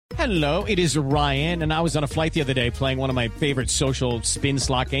Hello, it is Ryan, and I was on a flight the other day playing one of my favorite social spin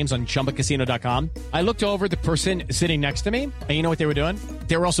slot games on ChumbaCasino.com. I looked over at the person sitting next to me, and you know what they were doing?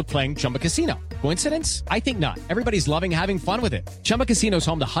 They were also playing Chumba Casino. Coincidence? I think not. Everybody's loving having fun with it. Chumba Casino is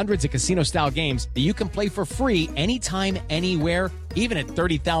home to hundreds of casino-style games that you can play for free anytime, anywhere, even at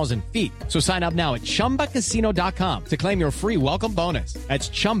 30,000 feet. So sign up now at ChumbaCasino.com to claim your free welcome bonus. That's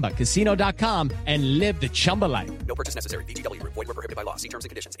ChumbaCasino.com and live the Chumba life. No purchase necessary. VGW. Void where prohibited by law. See terms and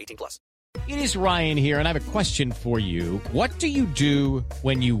conditions. 18+. It is Ryan here, and I have a question for you. What do you do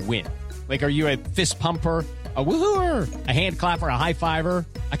when you win? Like, are you a fist pumper, a woohooer, a hand clapper, a high fiver?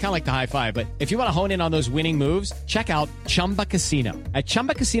 I kind of like the high five, but if you want to hone in on those winning moves, check out Chumba Casino. At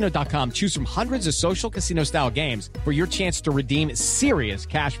ChumbaCasino.com, choose from hundreds of social casino-style games for your chance to redeem serious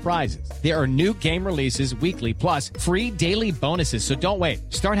cash prizes. There are new game releases weekly, plus free daily bonuses, so don't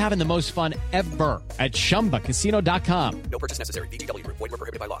wait. Start having the most fun ever at ChumbaCasino.com. No purchase necessary. VGW. Void where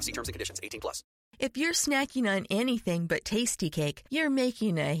prohibited by law. See terms and conditions. 18+. If you're snacking on anything but Tasty Cake, you're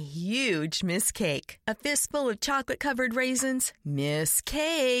making a huge mistake. A fistful of chocolate-covered raisins?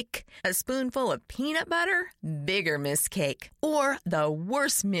 Mistake. A spoonful of peanut butter? Bigger mistake. Or the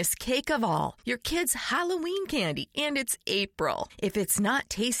worst mistake of all, your kid's Halloween candy, and it's April. If it's not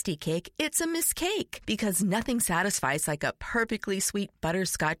Tasty Cake, it's a mistake, because nothing satisfies like a perfectly sweet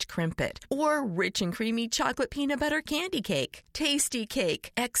butterscotch crimpet or rich and creamy chocolate peanut butter candy cake. Tasty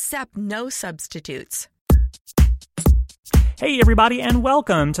Cake. Accept no substitutes. Hey everybody, and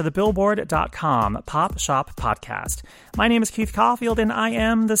welcome to the Billboard.com Pop Shop Podcast. My name is Keith Caulfield, and I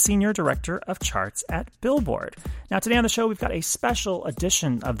am the Senior Director of Charts at Billboard. Now today on the show, we've got a special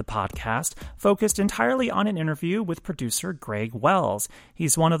edition of the podcast focused entirely on an interview with producer Greg Wells.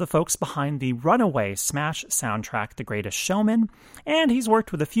 He's one of the folks behind the runaway smash soundtrack, The Greatest Showman, and he's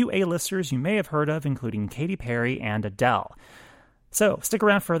worked with a few A-listers you may have heard of, including Katy Perry and Adele. So stick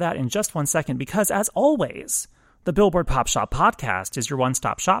around for that in just 1 second, because as always, the Billboard Pop Shop Podcast is your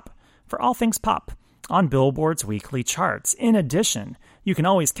one-stop shop for all things pop on Billboard's weekly charts. In addition, you can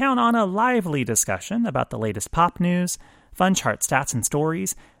always count on a lively discussion about the latest pop news, fun chart stats and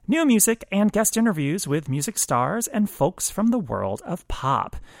stories, new music, and guest interviews with music stars and folks from the world of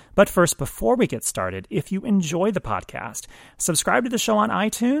pop. But first, before we get started, if you enjoy the podcast, subscribe to the show on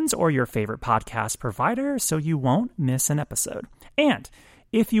iTunes or your favorite podcast provider so you won't miss an episode. And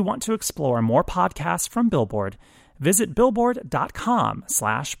if you want to explore more podcasts from Billboard, visit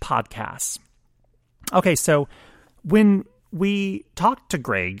billboard.com/podcasts. Okay, so when we talked to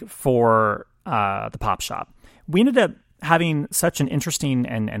Greg for the Pop Shop, we ended up having such an interesting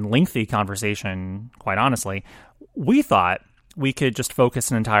and lengthy conversation, quite honestly. We thought we could just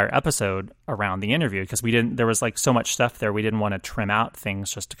focus an entire episode around the interview, because there was like so much stuff there, we didn't want to trim out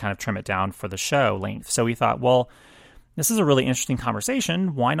things just to kind of trim it down for the show length. So we thought, well, this is a really interesting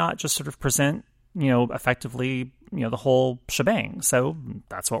conversation. Why not just sort of present, effectively, the whole shebang? So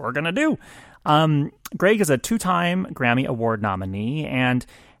that's what we're going to do. Greg is a 2-time Grammy Award nominee and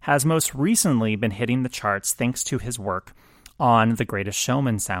has most recently been hitting the charts thanks to his work on The Greatest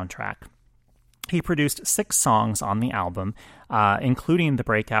Showman soundtrack. He produced 6 songs on the album, including the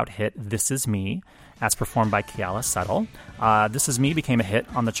breakout hit This Is Me, as performed by Keala Settle. This Is Me became a hit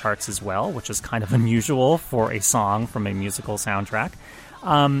on the charts as well, which is kind of unusual for a song from a musical soundtrack.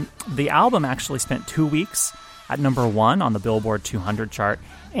 The album actually spent 2 weeks at number 1 on the Billboard 200 chart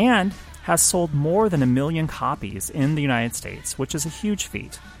and has sold more than 1 million copies in the United States, which is a huge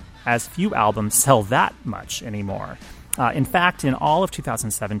feat, as few albums sell that much anymore. In fact, in all of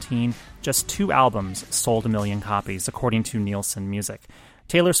 2017, just 2 albums sold 1 million copies, according to Nielsen Music: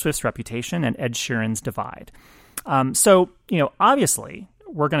 Taylor Swift's Reputation and Ed Sheeran's Divide. So, obviously,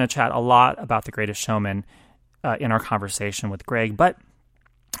 we're going to chat a lot about The Greatest Showman in our conversation with Greg, but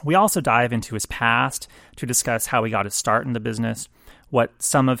we also dive into his past to discuss how he got his start in the business, what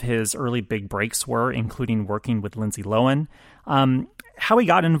some of his early big breaks were, including working with Lindsay Lohan, how he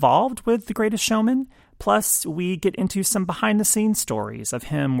got involved with The Greatest Showman. Plus, we get into some behind-the-scenes stories of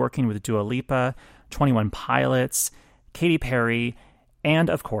him working with Dua Lipa, 21 Pilots, Katy Perry, and,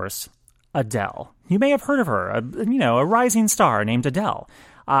 of course, Adele. You may have heard of her, a rising star named Adele.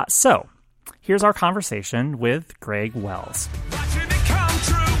 So, here's our conversation with Greg Wells.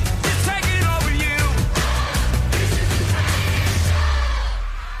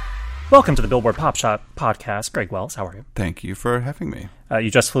 Welcome to the Billboard Pop Shop Podcast. Greg Wells, how are you? Thank you for having me.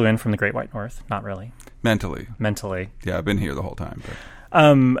 You just flew in from the Great White North. Not really. Mentally. Yeah, I've been here the whole time.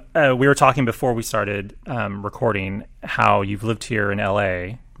 But. We were talking before we started recording how you've lived here in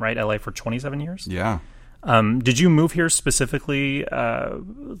L.A., right? L.A. for 27 years? Yeah. Did you move here specifically,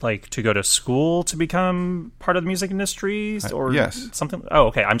 like to go to school to become part of the music industry, or yes. something? Oh,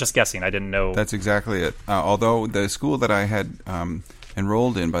 okay. I'm just guessing. I didn't know. That's exactly it. Although the school that I had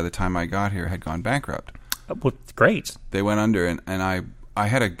enrolled in by the time I got here had gone bankrupt. Well, great. They went under, and I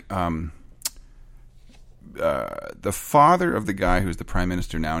had the father of the guy who's the prime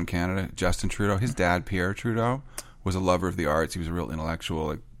minister now in Canada, Justin Trudeau. His dad, Pierre Trudeau, was a lover of the arts. He was a real intellectual,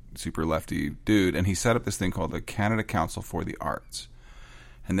 like, super lefty dude, and he set up this thing called the Canada Council for the Arts,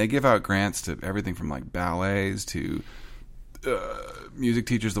 and they give out grants to everything from like ballets to music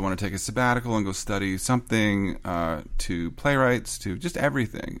teachers that want to take a sabbatical and go study something, to playwrights, to just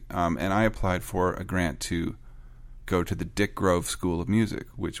everything. And I applied for a grant to go to the Dick Grove School of Music,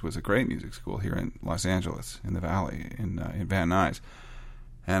 which was a great music school here in Los Angeles, in the Valley, in Van Nuys.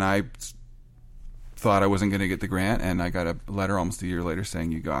 And I thought I wasn't going to get the grant, and I got a letter almost a year later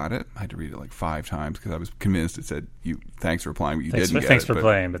saying, you got it. I had to read it like 5 times because I was convinced it said, thanks for applying, but you didn't get it. Thanks for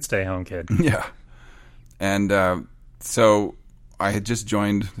playing, but stay home, kid. Yeah. And so I had just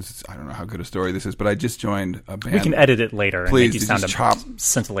joined, I don't know how good a story this is, but I just joined a band. We can edit it later and make you sound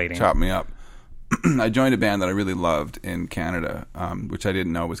scintillating. Chop me up. I joined a band that I really loved in Canada, which I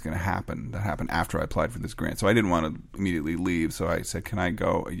didn't know was going to happen. That happened after I applied for this grant. So I didn't want to immediately leave, so I said, can I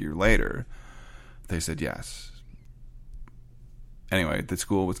go a year later? They said yes. Anyway, the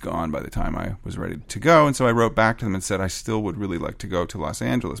school was gone by the time I was ready to go, and so I wrote back to them and said I still would really like to go to Los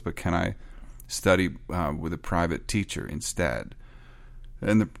Angeles, but can I study with a private teacher instead?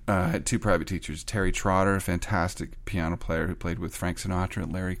 And I had 2 private teachers, Terry Trotter, a fantastic piano player who played with Frank Sinatra,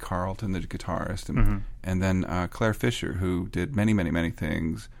 Larry Carlton, the guitarist, and then Claire Fisher, who did many, many, many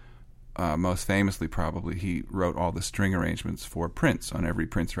things. Most famously, probably, he wrote all the string arrangements for Prince on every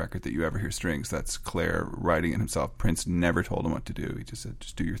Prince record that you ever hear strings. That's Claire writing it himself. Prince never told him what to do. He just said,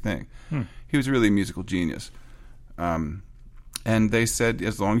 just do your thing. He was really a musical genius. And they said,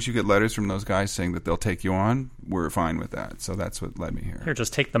 as long as you get letters from those guys saying that they'll take you on, we're fine with that. So that's what led me here. Here,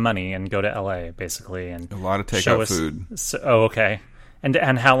 just take the money and go to L.A., basically. And a lot of takeout food. Okay.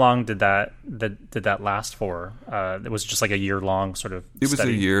 And how long did that last for? It was just like a year-long sort of It was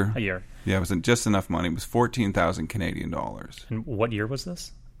study? a year. A year. Yeah, it was just enough money. It was 14,000 Canadian dollars. And what year was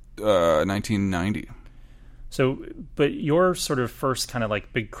this? 1990. So, but your sort of first kind of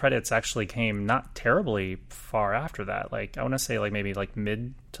like big credits actually came not terribly far after that. Like, I want to say like maybe like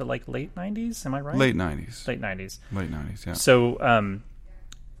mid to like late 90s. Am I right? Late 90s. Late 90s. Late 90s, yeah. So,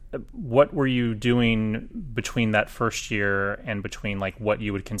 what were you doing between that first year and between like what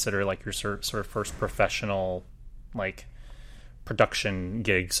you would consider like your sort of first professional like production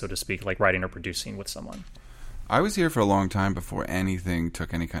gig, so to speak, like writing or producing with someone? I was here for a long time before anything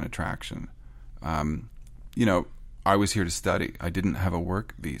took any kind of traction. I was here to study. I didn't have a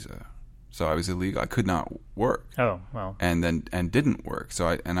work visa, so I was illegal. I could not work. Oh, well. And didn't work. So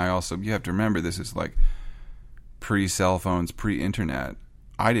I also, you have to remember, this is like pre-cell phones, pre-internet.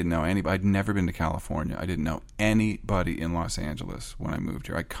 I didn't know anybody. I'd never been to California. I didn't know anybody in Los Angeles when I moved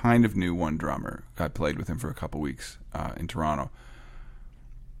here. I kind of knew one drummer. I played with him for a couple weeks in Toronto.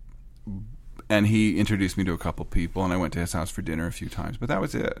 And he introduced me to a couple people, and I went to his house for dinner a few times. But that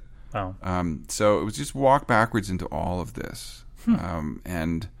was it. Oh. So it was just walk backwards into all of this.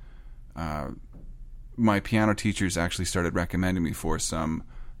 And my piano teachers actually started recommending me for some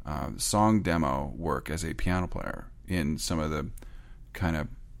song demo work as a piano player in some of the kind of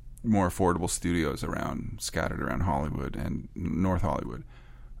more affordable studios scattered around Hollywood and North Hollywood.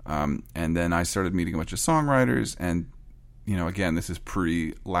 And then I started meeting a bunch of songwriters, and again, this is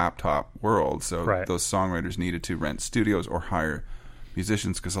pre-laptop world, so right. Those songwriters needed to rent studios or hire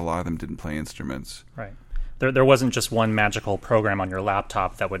musicians because a lot of them didn't play instruments. Right. There wasn't just one magical program on your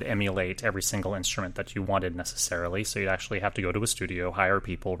laptop that would emulate every single instrument that you wanted necessarily. So you'd actually have to go to a studio, hire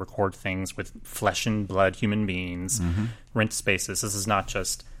people, record things with flesh and blood human beings, rent spaces. This is not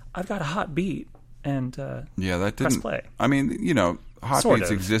just, I've got a hot beat and that didn't press play. I mean, hot Sort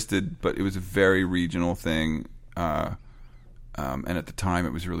beats of. existed, but it was a very regional thing. And at the time,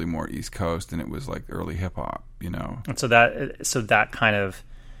 it was really more East Coast, and it was like early hip hop, And so that kind of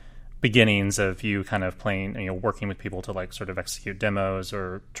beginnings of you kind of playing, working with people to like sort of execute demos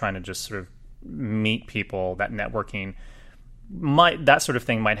or trying to just sort of meet people, that networking that sort of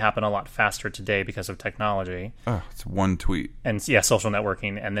thing might happen a lot faster today because of technology. Oh, it's one tweet. And yeah, social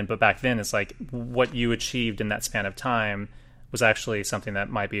networking. But back then it's like what you achieved in that span of time was actually something that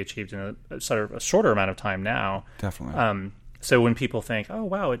might be achieved in a sort of a shorter amount of time now. Definitely. So when people think, "Oh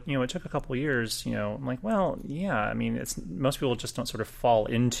wow, it took a couple years," I'm like, "Well, yeah. I mean, most people just don't sort of fall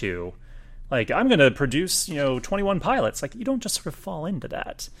into, like, I'm going to produce 21 pilots." Like, you don't just sort of fall into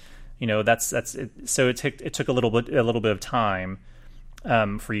that. You know, that's it. So it took a little bit of time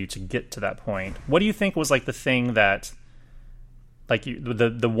for you to get to that point. What do you think was like the thing that, like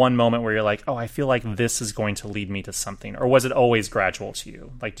the one moment where you're like, oh, I feel like this is going to lead me to something, or was it always gradual to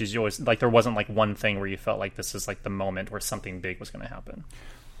you? Like, did you always, like, there wasn't like one thing where you felt like this is like the moment where something big was going to happen?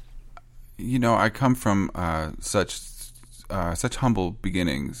 You know, I come from such humble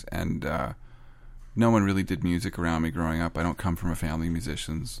beginnings, and no one really did music around me growing up. I don't come from a family of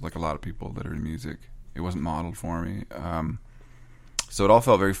musicians like a lot of people that are in music. It wasn't modeled for me. So it all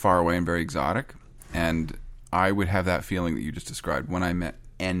felt very far away and very exotic. And I would have that feeling that you just described when I met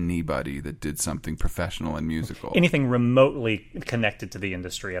anybody that did something professional and musical. Anything remotely connected to the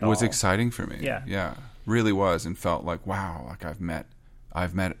industry at all. Was exciting for me. Yeah. Yeah. Really was, and felt like, wow, like I've met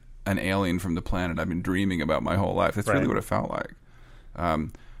an alien from the planet I've been dreaming about my whole life. That's really what it felt like.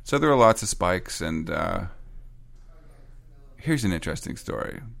 So there were lots of spikes, and here's an interesting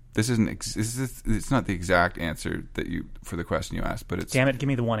story. This isn't. It's not the exact answer that you for the question you asked, but it's. Damn it! Give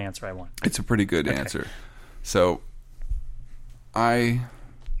me the one answer I want. It's a pretty good answer. So, in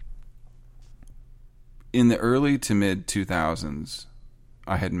the early to mid 2000s,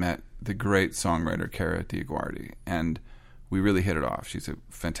 I had met the great songwriter Katy, and we really hit it off. She's a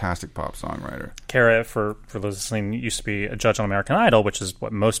fantastic pop songwriter. Kara, for those listening, used to be a judge on American Idol, which is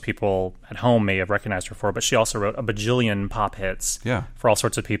what most people at home may have recognized her for, but she also wrote a bajillion pop hits for all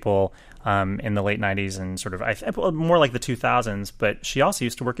sorts of people in the late 90s and sort of more like the 2000s, but she also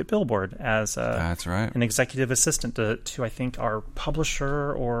used to work at Billboard as That's right. an executive assistant to I think, our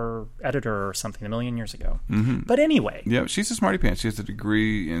publisher or editor or something a million years ago. Mm-hmm. But anyway. Yeah, she's a smarty pants. She has a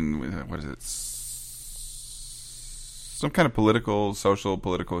degree in, what is it, some kind of social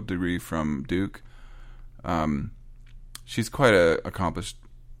political degree from Duke. She's quite a accomplished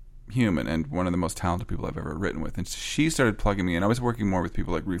human and one of the most talented people I've ever written with. And she started plugging me in. I was working more with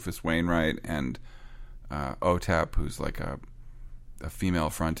people like Rufus Wainwright and OTEP, who's like a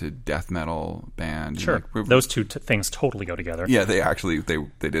female-fronted death metal band. Sure, those two things totally go together. Yeah, they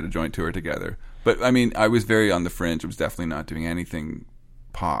did a joint tour together. But I mean, I was very on the fringe. I was definitely not doing anything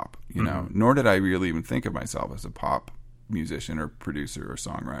pop, you know. Nor did I really even think of myself as a pop musician or producer or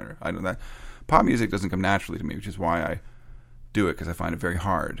songwriter. I know that pop music doesn't come naturally to me, which is why I do it, because I find it very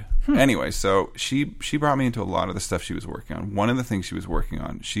hard. Anyway, so she brought me into a lot of the stuff she was working on. One of the things she was working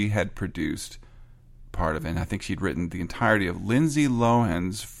on, she had produced part of it, and I think she'd written the entirety of Lindsay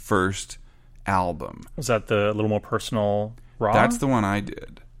Lohan's first album. Was that the little more personal Raw? That's the one I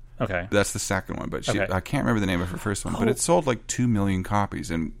did. Okay. That's the second one, but I can't remember the name of her first one, but it sold like 2 million copies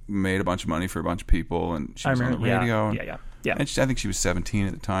and made a bunch of money for a bunch of people, and she was on the radio. Yeah. And I think she was 17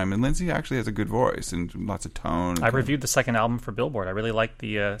 at the time, and Lindsay actually has a good voice and lots of tone. I reviewed the second album for Billboard. I really liked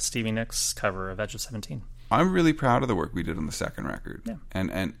the Stevie Nicks cover of Edge of 17. I'm really proud of the work we did on the second record. Yeah.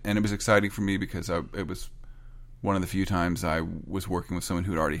 And it was exciting for me because it was one of the few times I was working with someone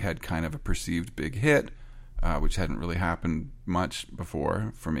who had already had kind of a perceived big hit, which hadn't really happened much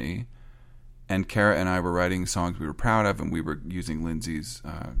before for me. And Kara and I were writing songs we were proud of, and we were using Lindsay's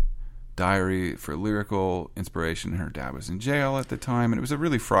diary for lyrical inspiration. Her dad was in jail at the time, and it was a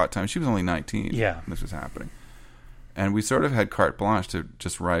really fraught time. She was only 19 when this was happening. And we sort of had carte blanche to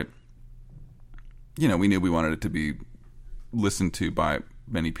just write. You know, we knew we wanted it to be listened to by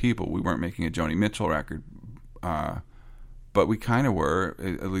many people. We weren't making a Joni Mitchell record, but we kind of were,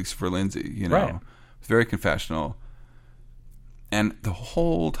 at least for Lindsay, you know. Right. It was very confessional. And the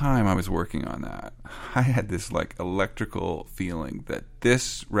whole time I was working on that, I had this like electrical feeling that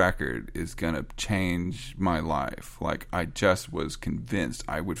this record is going to change my life. Like, I just was convinced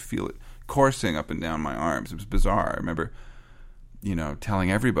I would feel it coursing up and down my arms. It was bizarre. I remember, you know, telling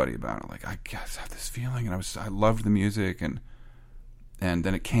everybody about it. Like, I guess I have this feeling, and I loved the music, and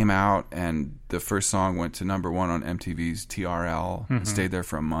then it came out, and the first song went to number 1 on MTV's TRL. It stayed there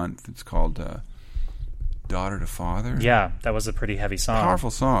for a month. It's called Daughter to Father. Yeah, that was a pretty heavy song. Powerful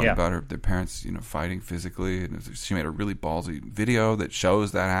song about their parents, you know, fighting physically. And she made a really ballsy video that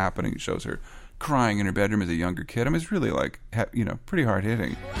shows that happening. It shows her crying in her bedroom as a younger kid. I mean, it's really like, you know, pretty hard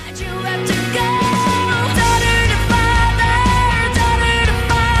hitting. Why'd you have to go? Daughter to father, daughter to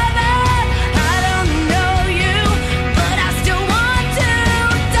father. I don't know you, but I still want to.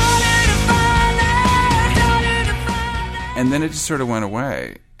 Daughter to father, daughter to father. And then it just sort of went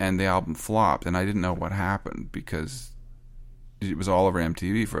away, and the album flopped, and I didn't know what happened because it was all over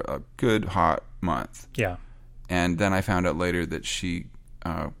MTV for a good hot month. Yeah. And then I found out later that she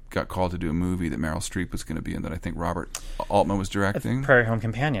got called to do a movie that Meryl Streep was going to be in, that I think Robert Altman was directing. Prairie Home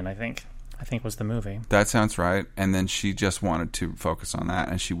Companion, I think was the movie. That sounds right. And then she just wanted to focus on that,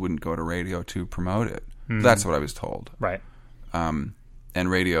 and she wouldn't go to radio to promote it. That's what I was told. Right. And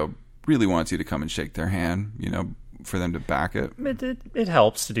radio really wants you to come and shake their hand, for them to back it. It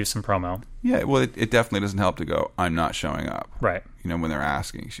helps to do some promo. Yeah, well, it definitely doesn't help to go, I'm not showing up. Right. When they're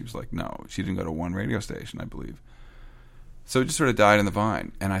asking. She was like, no. She didn't go to one radio station, I believe. So it just sort of died in the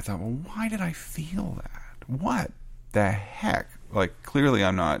vine. And I thought, well, why did I feel that? What the heck? Like, clearly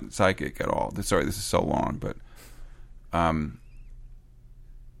I'm not psychic at all. Sorry, this is so long, but...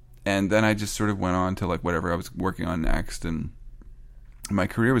 And then I just sort of went on to, like, whatever I was working on next, and my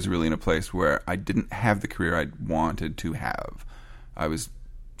career was really in a place where I didn't have the career I wanted to have. I was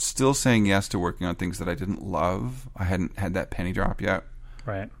still saying yes to working on things that I didn't love. I hadn't had that penny drop yet.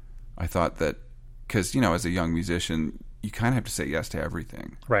 Right. I thought that, because, as a young musician, you kind of have to say yes to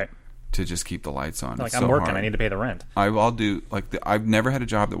everything. Right. To just keep the lights on. Like, it's I'm working, hard. I need to pay the rent. I'll do, I've never had a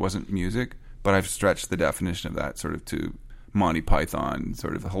job that wasn't music, but I've stretched the definition of that sort of to Monty Python,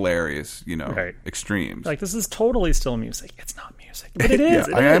 sort of hilarious, Right. extremes. Like, this is totally still music. It's not music. But it is.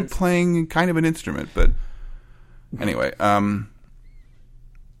 Yeah, I am playing kind of an instrument, but anyway, I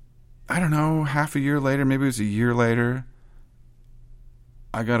don't know, half a year later, maybe it was a year later,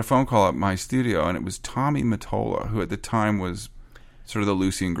 I got a phone call at my studio, and it was Tommy Mottola, who at the time was sort of the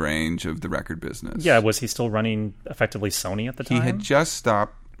Lucien Grange of the record business. Yeah, was he still running effectively Sony at the time? He had just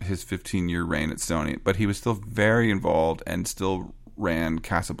stopped his 15-year reign at Sony, but he was still very involved and still ran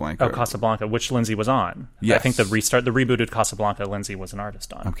Casablanca. Oh, Casablanca, which Lindsay was on. Yes. I think the rebooted Casablanca, Lindsay was an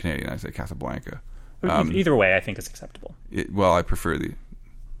artist on. I'm Canadian, I say Casablanca. Either way, I think it's acceptable. I prefer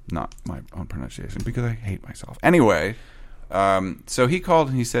not my own pronunciation because I hate myself. Anyway, so he called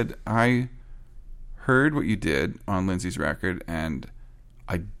and he said, I heard what you did on Lindsay's record, and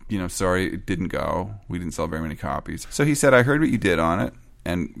I, sorry it didn't go. We didn't sell very many copies. So he said, I heard what you did on it,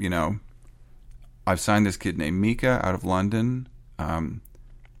 and, I've signed this kid named Mika out of London.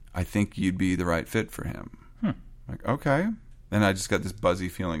 I think you'd be the right fit for him. Like, okay. And I just got this buzzy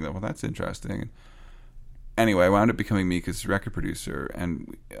feeling that, well, that's interesting. Anyway, I wound up becoming Mika's record producer,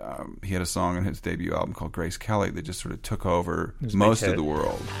 and he had a song on his debut album called Grace Kelly that just sort of took over most of the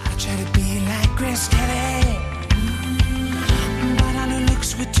world. I try to be like Grace Kelly, but all her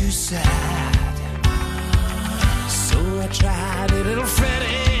looks were too sad. So I tried a little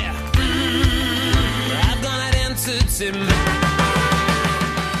Freddie. I've got an entity.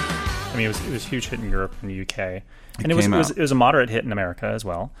 I mean, it was a huge hit in Europe and the UK. And it was a moderate hit in America as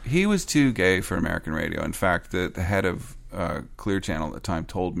well. He was too gay for American radio. In fact, the head of Clear Channel at the time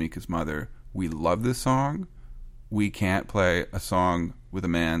told Mika's mother, we love this song. We can't play a song with a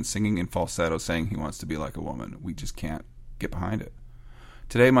man singing in falsetto saying he wants to be like a woman. We just can't get behind it.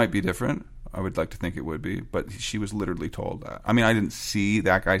 Today might be different. I would like to think it would be, but she was literally told that. I mean, I didn't see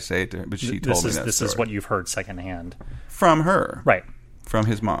that guy say it to her, but she told me that This story. is what you've heard secondhand. From her. Right. From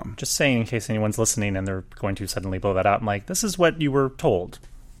his mom. Just saying in case anyone's listening and they're going to suddenly blow that out. I'm like, this is what you were told.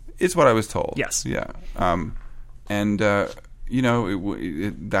 It's what I was told. Yes. Yeah. That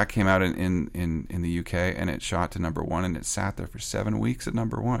came out in the UK, and it shot to number one, and it sat there for 7 weeks at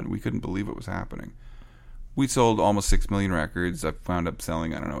number one. We couldn't believe it was happening. We sold almost 6 million records. I wound up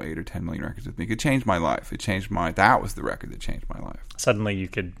selling, 8 or 10 million records with me. It changed my life. That was the record that changed my life. Suddenly you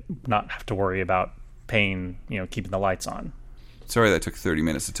could not have to worry about paying, keeping the lights on. Sorry that took 30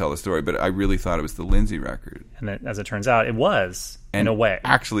 minutes to tell the story, but I really thought it was the Lindsay record. And as it turns out, it was, in a way.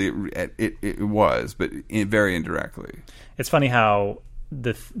 Actually, it was, but very indirectly. It's funny how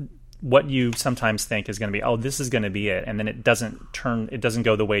what you sometimes think is going to be, oh, this is going to be it, and then it doesn't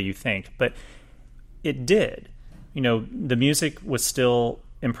go the way you think. But it did. The music was still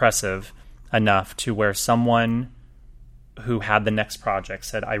impressive enough to where someone who had the next project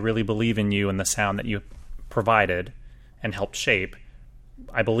said, I really believe in you and the sound that you provided and helped shape.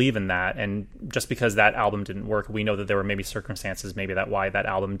 I believe in that. And just because that album didn't work, we know that there were maybe circumstances, why that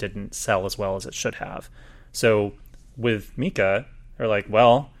album didn't sell as well as it should have. So with Mika, they're like,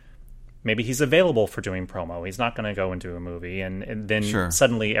 well, maybe he's available for doing promo. He's not going to go into a movie. And then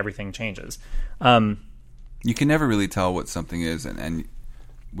suddenly everything changes. You can never really tell what something is, and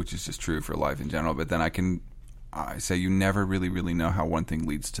which is just true for life in general. But then I say you never really, really know how one thing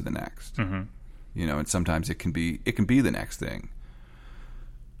leads to the next. Mm-hmm. And sometimes it can be the next thing,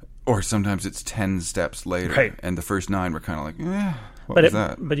 or sometimes it's 10 steps later, right. And the first 9 were kind of like, what was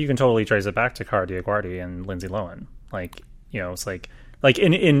that? But you can totally trace it back to Cara Diaguardi and Lindsay Lohan. It's like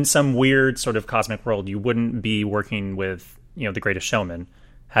in some weird sort of cosmic world, you wouldn't be working with The Greatest Showman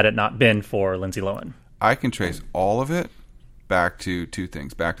had it not been for Lindsay Lohan. I can trace all of it back to 2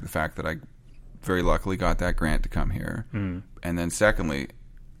 things. Back to the fact that I very luckily got that grant to come here. And then secondly,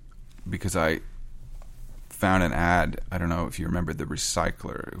 because I found an ad. I don't know if you remember the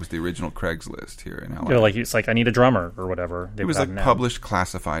Recycler. It was the original Craigslist here in LA. They're like, it's like, I need a drummer or whatever. It was like published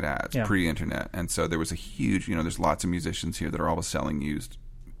classified ads, pre-internet. And so there was a huge, there's lots of musicians here that are always selling used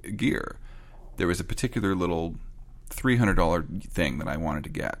gear. There was a particular little $300 thing that I wanted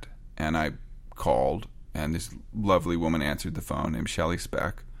to get. And I called, and this lovely woman answered the phone named Shelley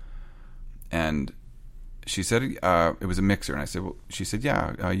Speck. And she said it was a mixer. And I said, well, she said,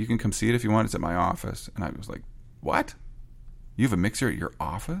 yeah, you can come see it if you want. It's at my office. And I was like, what? You have a mixer at your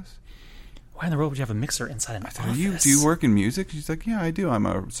office? Why in the world would you have a mixer inside an office? Do you work in music? She's like, yeah, I do. I'm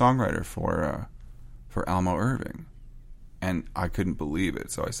a songwriter for Almo Irving. And I couldn't believe it.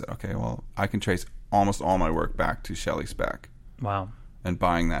 So I said, okay, well, I can trace almost all my work back to Shelley Speck. Wow. And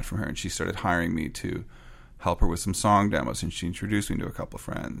buying that from her. And she started hiring me to help her with some song demos, and she introduced me to a couple of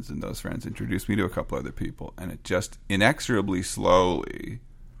friends, and those friends introduced me to a couple other people, and it just inexorably slowly,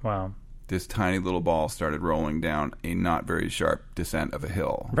 wow, this tiny little ball started rolling down a not very sharp descent of a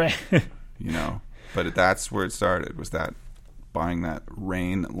hill, right? But that's where it started, was that buying that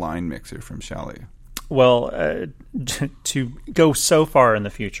Rain line mixer from Shelley. Well, to go so far in the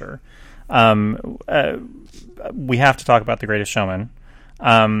future, we have to talk about The Greatest Showman.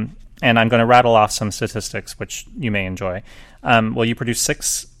 And I'm going to rattle off some statistics, which you may enjoy. Well, you produced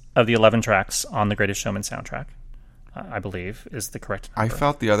 6 of the 11 tracks on the Greatest Showman soundtrack, I believe, is the correct number. I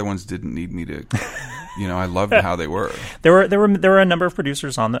felt the other ones didn't need me to, I loved how they were. There were a number of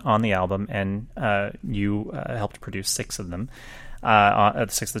producers on the album, and you helped produce 6 of them, 6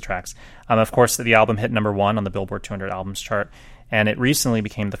 of the tracks. Of course, the album hit number 1 on the Billboard 200 albums chart, and it recently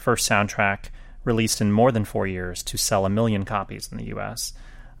became the first soundtrack released in more than 4 years to sell 1 million copies in the U.S.,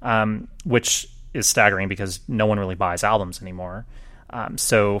 which is staggering because no one really buys albums anymore.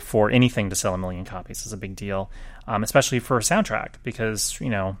 So for anything to sell 1 million copies is a big deal, especially for a soundtrack, because,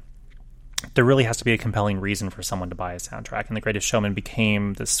 there really has to be a compelling reason for someone to buy a soundtrack. And The Greatest Showman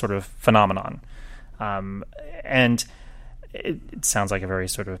became this sort of phenomenon. And it sounds like a very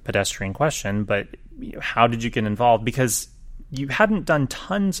sort of pedestrian question, but how did you get involved? Because you hadn't done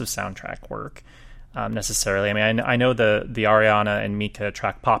tons of soundtrack work. Necessarily. I mean, I know the Ariana and Mika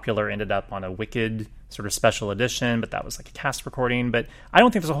track Popular ended up on a Wicked sort of special edition, but that was like a cast recording. But I don't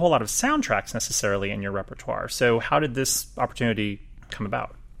think there's a whole lot of soundtracks necessarily in your repertoire. So how did this opportunity come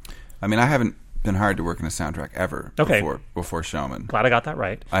about? I mean, I haven't been hired to work in a soundtrack ever before Showman. Glad I got that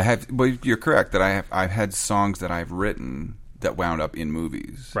right. I have. Well, you're correct that I've had songs that I've written that wound up in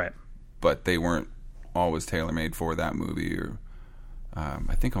movies. Right. But they weren't always tailor-made for that movie, or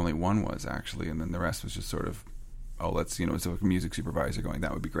I think only one was, actually, and then the rest was just sort of, it's a music supervisor going,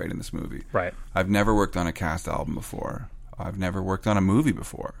 that would be great in this movie. Right. I've never worked on a cast album before. I've never worked on a movie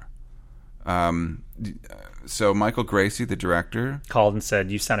before. So Michael Gracie, the director, called and said,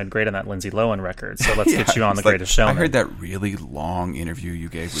 you sounded great on that Lindsay Lohan record, so let's get you on The Greatest Showman. I heard that really long interview you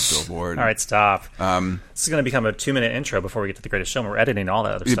gave with Billboard. All right, stop. This is going to become a 2-minute intro before we get to The Greatest Showman. We're editing all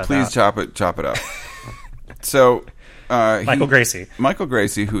that other stuff please out. chop it up. So... Michael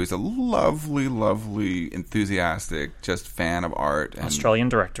Gracie, who is a lovely, lovely, enthusiastic, just fan of art. And, Australian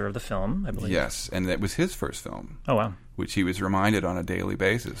director of the film, I believe. Yes, and that was his first film. Oh, wow. Which he was reminded on a daily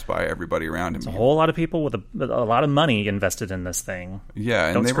basis by everybody around him. It's a whole lot of people with a lot of money invested in this thing. Yeah,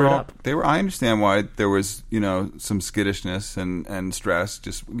 and Don't screw it up. I understand why there was, some skittishness and stress.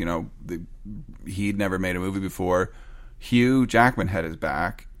 Just, he'd never made a movie before. Hugh Jackman had his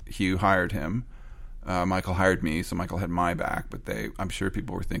back. Hugh hired him. Michael hired me, so Michael had my back, but I'm sure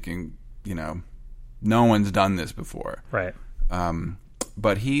people were thinking, no one's done this before. Right.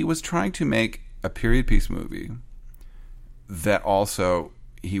 But he was trying to make a period piece movie that also,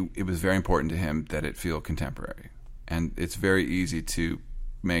 it was very important to him that it feel contemporary. And it's very easy to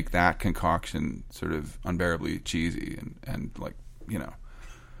make that concoction sort of unbearably cheesy and like,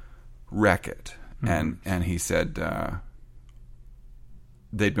 wreck it. Mm-hmm. And he said...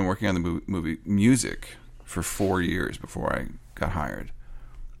 they'd been working on the movie music for 4 years before I got hired.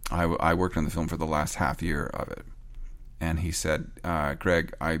 I worked on the film for the last half year of it. And he said,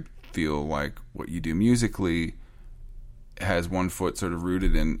 Greg, I feel like what you do musically has one foot sort of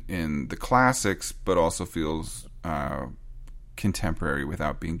rooted in the classics, but also feels contemporary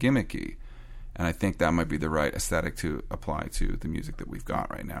without being gimmicky. And I think that might be the right aesthetic to apply to the music that we've got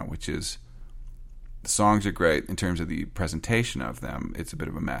right now, which is... The songs are great in terms of the presentation of them. It's a bit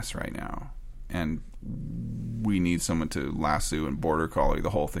of a mess right now. And we need someone to lasso and border collie the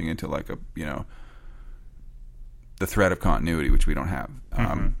whole thing into like a, the thread of continuity, which we don't have.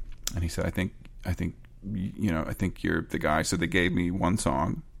 Mm-hmm. And he said, I think you're the guy. So they gave me one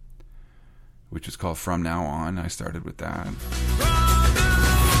song, which is called From Now On. I started with that.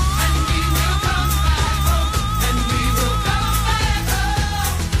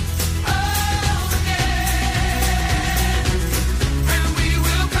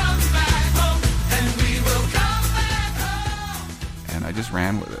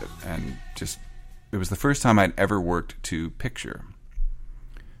 the first time I'd ever worked to picture,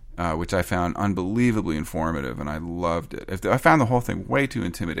 which I found unbelievably informative, and I loved it. I found the whole thing way too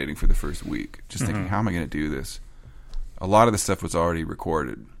intimidating for the first week, just thinking, how am I going to do this? A lot of the stuff was already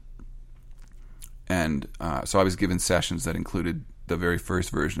recorded. And so I was given sessions that included the very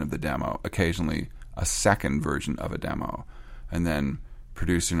first version of the demo, occasionally a second version of a demo, and then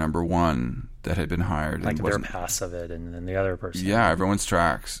producer number one that had been hired. Like their pass of it, and then the other person. Yeah, everyone's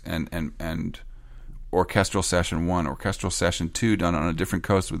tracks, and orchestral session 1, orchestral session 2 done on a different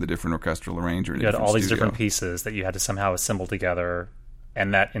coast with a different orchestral arranger. You had all these different pieces that you had to somehow assemble together,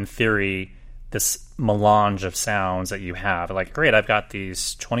 and that, in theory, this melange of sounds that you have, like, great, I've got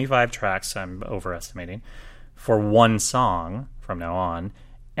these 25 tracks, I'm overestimating, for one song from now on,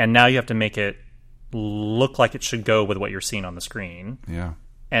 and now you have to make it look like it should go with what you're seeing on the screen. Yeah.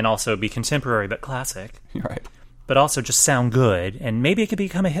 And also be contemporary but classic. Right. But also just sound good, and maybe it could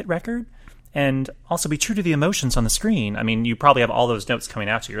become a hit record, and also be true to the emotions on the screen. I mean, you probably have all those notes coming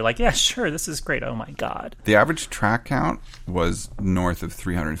out to you. You're like, yeah, sure, this is great. Oh, my God. The average track count was north of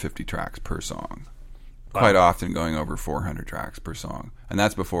 350 tracks per song. Wow. Quite often going over 400 tracks per song. And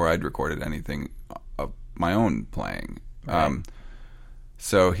that's before I'd recorded anything of my own playing. Right.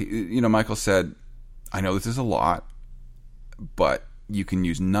 So, Michael said, I know this is a lot, but you can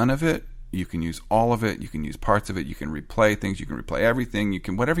use none of it. You can use all of it. You can use parts of it. You can replay things. You can replay everything. You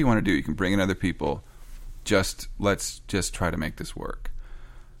can, whatever you want to do, you can bring in other people. Let's just try to make this work.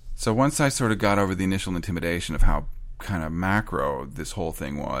 So once I sort of got over the initial intimidation of how kind of macro this whole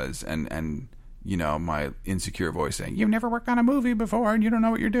thing was, and my insecure voice saying, you've never worked on a movie before and you don't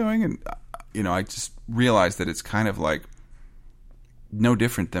know what you're doing. And, I just realized that it's kind of like no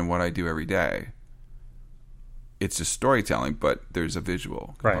different than what I do every day. It's just storytelling, but there's a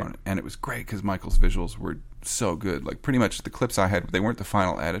visual component. Right. And it was great because Michael's visuals were so good. Like, pretty much the clips I had, they weren't the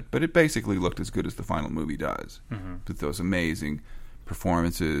final edit, but it basically looked as good as the final movie does. Mm-hmm. With those amazing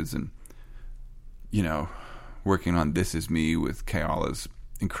performances and, working on This Is Me with Keala's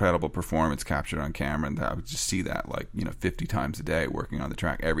incredible performance captured on camera. And I would just see that 50 times a day working on the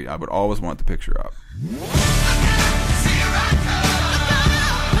track. I would always want the picture up.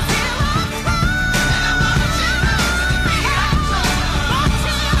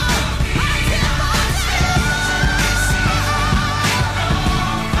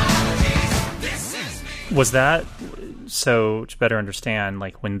 Was that, so to better understand,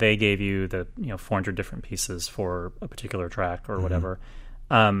 like when they gave you the 400 different pieces for a particular track or whatever,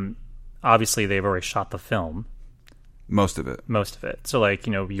 obviously they've already shot the film. Most of it. So like,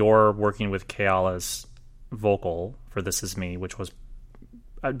 you're working with Keala's vocal for This Is Me, which was,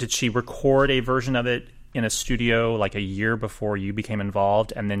 did she record a version of it in a studio like a year before you became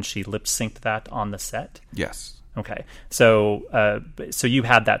involved, and then she lip synced that on the set? Yes. Okay, so you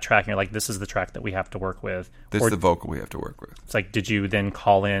had that track, and you're like, this is the track that we have to work with. This is the vocal we have to work with. It's like, did you then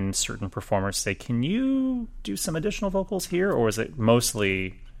call in certain performers, say, can you do some additional vocals here? Or is it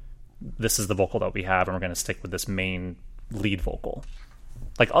mostly, this is the vocal that we have, and we're going to stick with this main lead vocal?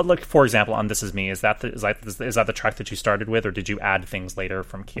 Like, for example, on This Is Me, is that the track that you started with, or did you add things later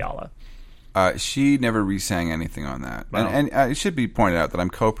from Keala? She never re-sang anything on that. Wow. And it should be pointed out that I'm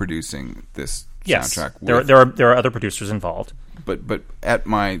co-producing this soundtrack. There are other producers involved. But at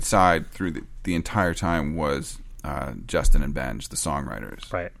my side through the entire time was Justin and Benj, the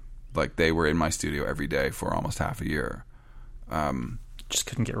songwriters. Right. Like, they were in my studio every day for almost half a year. Just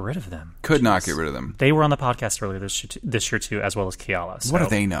couldn't get rid of them. Could not get rid of them. They were on the podcast earlier this year too, as well as Keala. So what do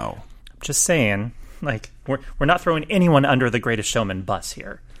they know? I'm just saying, like, we're not throwing anyone under the Greatest Showman bus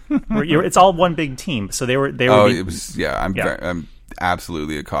here. It's all one big team. So they were. It was. Yeah, I'm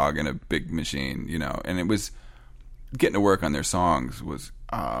absolutely a cog in a big machine, and it was getting to work on their songs was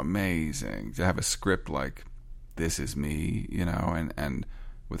amazing. To have a script like This Is Me, and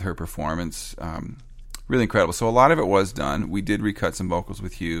with her performance, really incredible. So a lot of it was done. We did recut some vocals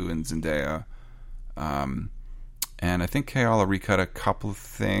with Hugh and Zendaya, and I think Keala recut a couple of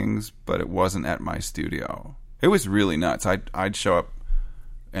things, but it wasn't at my studio. It was really nuts. I'd show up,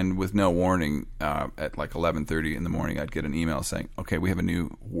 and with no warning, at like 11:30 in the morning, I'd get an email saying, okay, we have a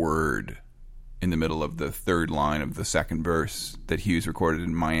new word in the middle of the third line of the second verse that Hugh's recorded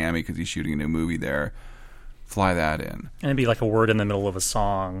in Miami because he's shooting a new movie there. Fly that in. And it'd be like a word in the middle of a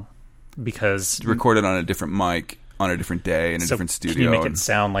song because... It's recorded on a different mic, on a different day, in a different studio. Can you make it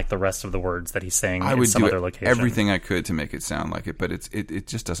sound like the rest of the words that he's saying in some other location? I would do everything I could to make it sound like it, but it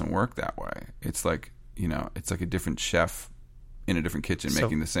just doesn't work that way. It's like, it's like a different chef in a different kitchen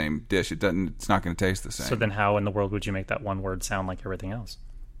making the same dish. It's not going to taste the same. So then how in the world would you make that one word sound like everything else?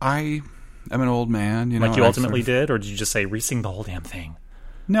 I'm an old man, Like you ultimately did, or did you just say re-sing the whole damn thing?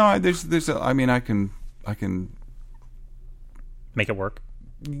 No, there's I can make it work.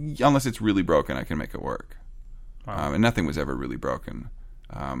 Unless it's really broken, I can make it work. Wow. And nothing was ever really broken.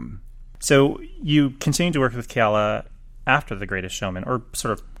 So you continued to work with Keala after The Greatest Showman, or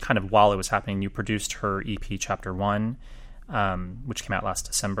sort of kind of while it was happening. You produced her EP Chapter 1, which came out last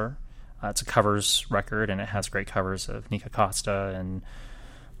December. It's a covers record, and it has great covers of Nika Costa, and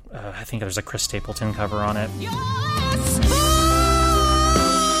I think there's a Chris Stapleton cover on it.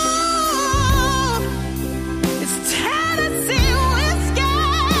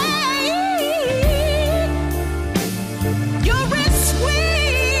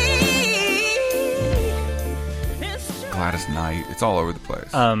 Gladys Knight. It's all over the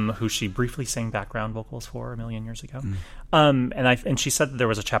place. Who she briefly sang background vocals for a million years ago. And she said that there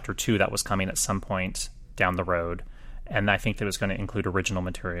was a Chapter 2 that was coming at some point down the road, and I think that it was going to include original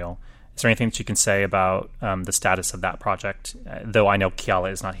material. Is there anything that you can say about the status of that project? Though I know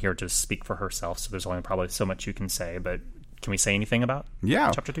Keala is not here to speak for herself, so there's only probably so much you can say, but can we say anything about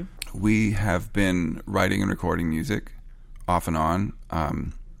Chapter 2? We have been writing and recording music off and on,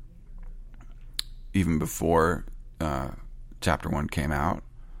 even before Chapter 1 came out.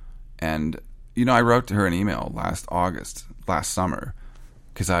 And, I wrote to her an email last summer,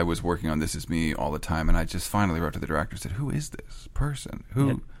 because I was working on This Is Me all the time, and I just finally wrote to the director and said, who is this person?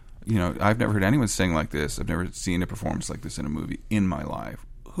 Who, I've never heard anyone sing like this. I've never seen a performance like this in a movie in my life.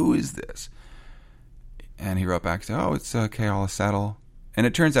 Who is this? And he wrote back and said, oh, it's Keala Settle. And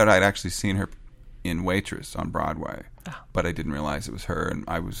it turns out I'd actually seen her in Waitress on Broadway, but I didn't realize it was her. And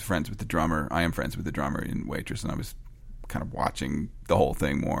I was friends with the drummer. I am friends with the drummer in Waitress, and I was kind of watching the whole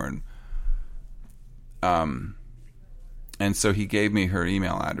thing more. And so he gave me her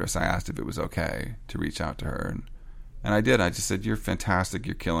email address. I asked if it was okay to reach out to her, and I did. I just said, you're fantastic.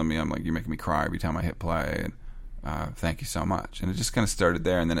 You're killing me. I'm like, you're making me cry every time I hit play. And thank you so much. And it just kind of started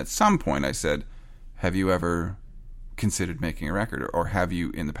there. And then at some point I said, have you ever considered making a record, or have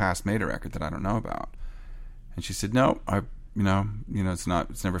you in the past made a record that I don't know about? And she said, no,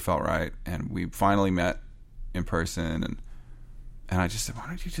 it's never felt right. And we finally met in person, and I just said, why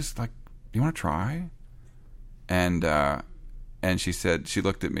don't you just do you want to try? And she said, she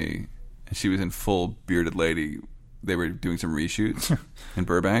looked at me, and she was in full bearded lady. They were doing some reshoots in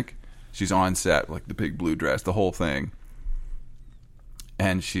Burbank. She's on set, like the big blue dress, the whole thing.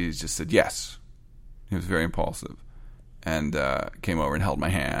 And she just said, yes. He was very impulsive, and came over and held my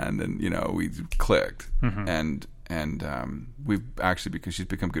hand, and we clicked. And we've actually, because she's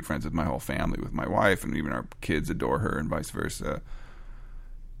become good friends with my whole family, with my wife, and even our kids adore her, and vice versa.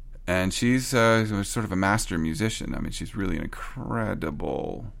 And she's sort of a master musician. I mean, she's really an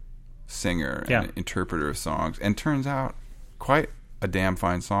incredible singer and interpreter of songs, and turns out quite a damn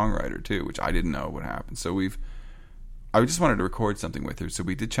fine songwriter too, which I didn't know would happen. So I just wanted to record something with her, so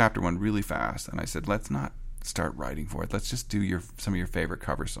we did Chapter 1 really fast, and I said, let's not start writing for it. Let's just do some of your favorite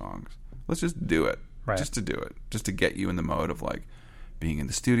cover songs. Let's just do it. Right. Just to do it. Just to get you in the mode of being in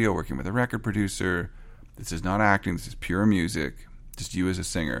the studio, working with a record producer. This is not acting. This is pure music. Just you as a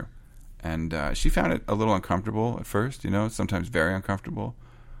singer. And she found it a little uncomfortable at first, sometimes very uncomfortable.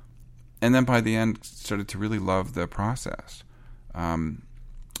 And then by the end, started to really love the process. And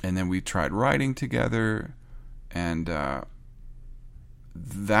then we tried writing together, and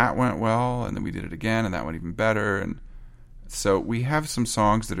that went well. And then we did it again, and that went even better. And so we have some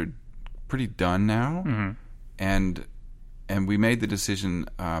songs that are pretty done now. And we made the decision,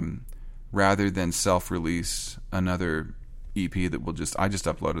 rather than self-release another EP that I just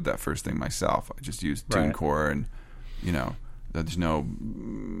uploaded that first thing myself. I just used TuneCore, and there's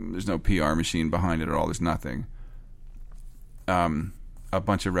no PR machine behind it at all. There's nothing. A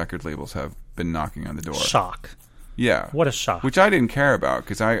bunch of record labels have been knocking on the door. Shock. Yeah. What a shock. Which I didn't care about,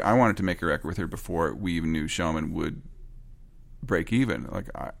 because I wanted to make a record with her before we even knew Showman would break even.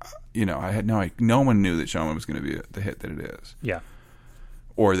 I had no one knew that Showman was going to be the hit that it is. Yeah.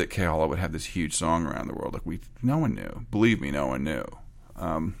 Or that Keala would have this huge song around the world. No one knew. Believe me, no one knew.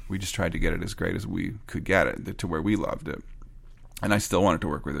 We just tried to get it as great as we could get it, to where we loved it. And I still wanted to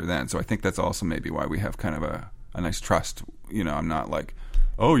work with her then. So I think that's also maybe why we have kind of a nice trust. I'm not like,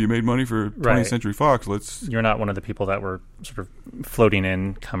 oh, you made money for 20th Century Fox, You're not one of the people that were sort of floating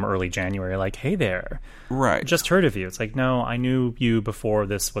in come early January, like, hey there. Right. Just heard of you. It's like, no, I knew you before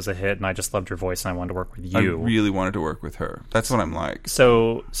this was a hit, and I just loved your voice, and I wanted to work with you. I really wanted to work with her. That's what I'm like.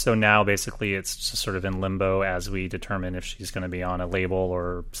 So now, basically, it's just sort of in limbo as we determine if she's going to be on a label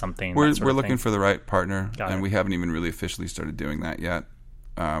or something. We're looking for the right partner, and we we haven't even really officially started doing that yet.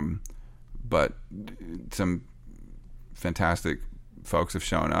 But some fantastic folks have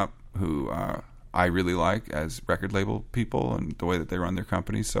shown up who I really like as record label people, and the way that they run their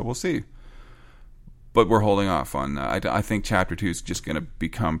companies. So we'll see. But we're holding off on. I think Chapter 2 is just going to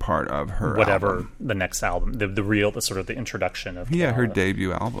become part of her whatever album. the next album, the sort of the introduction of her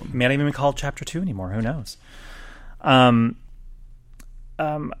debut album. May not even be called Chapter 2 anymore. Who knows? I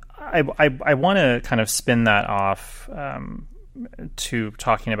want to kind of spin that off to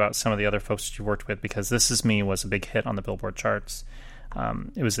talking about some of the other folks that you worked with, because This Is Me was a big hit on the Billboard charts.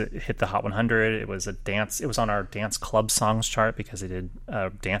 It hit the Hot 100. It was on our dance club songs chart because they did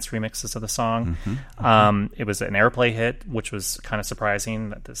dance remixes of the song. It was an airplay hit, which was kind of surprising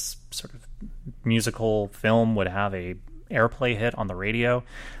that this sort of musical film would have a airplay hit on the radio,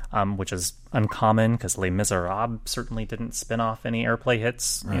 which is uncommon because Les Miserables certainly didn't spin off any airplay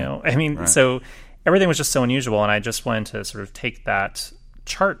hits. Right. So everything was just so unusual, and I just wanted to sort of take that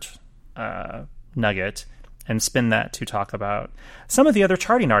chart nugget and spin that to talk about some of the other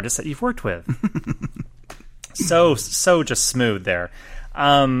charting artists that you've worked with. so just smooth there.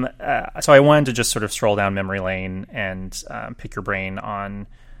 So I wanted to just sort of stroll down memory lane and pick your brain on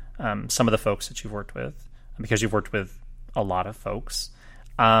some of the folks that you've worked with, because you've worked with a lot of folks.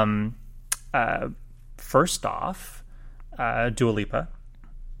 First off, Dua Lipa,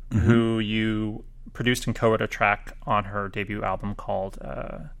 who you produced and co-wrote a track on her debut album called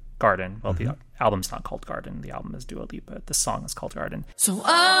Garden. Well, the album's not called Garden. The album is Dua Lipa. The song is called Garden. So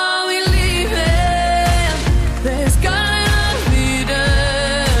are we leaving? There's gonna be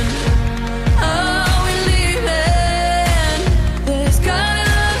done. Are we leaving? There's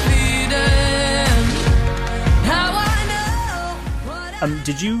gonna be done. Now I know what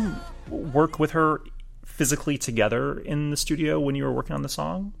did you work with her physically together in the studio when you were working on the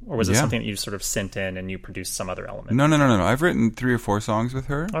song? Or was it something that you sort of sent in and you produced some other element? No. I've written 3 or 4 songs with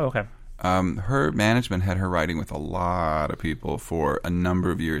her. Oh, okay. Her management had her writing with a lot of people for a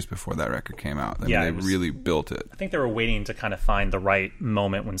number of years before that record came out. They really built it. I think they were waiting to kind of find the right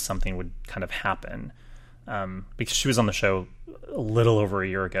moment when something would kind of happen. Because she was on the show a little over a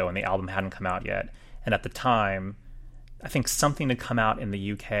year ago and the album hadn't come out yet. And at the time, I think something had come out in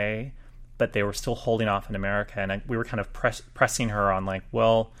the UK, but they were still holding off in America. And we were kind of pressing her on like,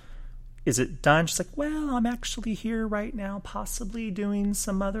 well, is it done? She's like, well, I'm actually here right now, possibly doing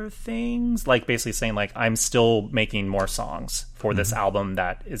some other things. Like basically saying like, I'm still making more songs for this album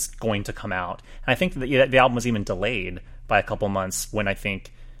that is going to come out. And I think that the album was even delayed by a couple months when I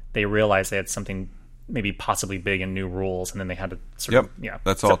think they realized they had something maybe possibly big and new rules. And then they had to sort of,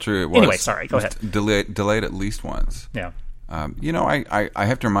 that's all true. It was. Anyway, sorry, go ahead. Delayed at least once. Yeah. I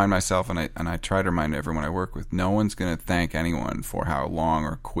have to remind myself, and I try to remind everyone I work with, no one's going to thank anyone for how long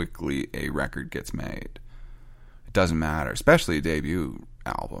or quickly a record gets made. It doesn't matter, especially a debut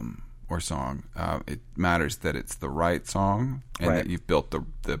album or song. It matters that it's the right song and that you've built the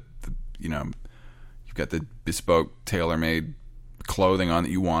you've got the bespoke, tailor-made clothing on that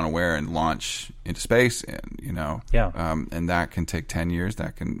you want to wear and launch into space in, and that can take 10 years.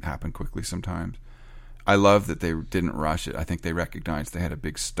 That can happen quickly sometimes. I love that they didn't rush it. I think they recognized they had a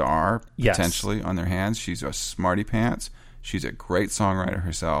big star potentially on their hands. She's a smarty pants. She's a great songwriter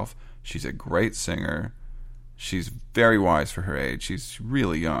herself. She's a great singer. She's very wise for her age. She's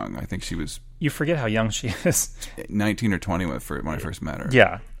really young. I think she was... You forget how young she is. 19 or 20 when I first met her.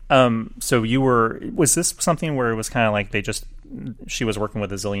 Yeah. So was this something where it was kind of like she was working with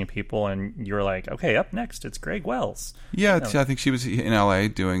a zillion people and you were like, okay, up next, it's Greg Wells. Yeah, I think she was in LA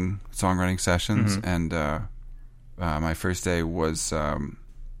doing songwriting sessions, and my first day was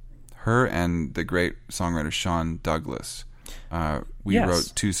her and the great songwriter Sean Douglas. We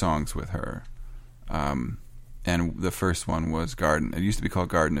wrote 2 songs with her, and the first one was Garden. It used to be called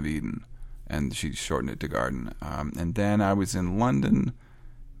Garden of Eden, and she shortened it to Garden. And then I was in London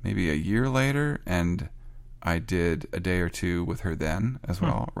maybe a year later, and I did a day or 2 with her then as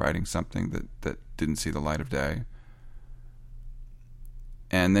well, writing something that didn't see the light of day.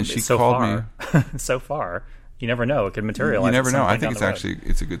 And then she called me. So far. You never know. It could materialize. You never know. I think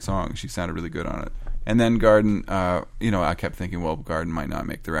it's a good song. She sounded really good on it. And then Garden, I kept thinking, well, Garden might not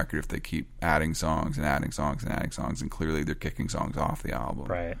make the record if they keep adding songs and adding songs and adding songs, and clearly they're kicking songs off the album.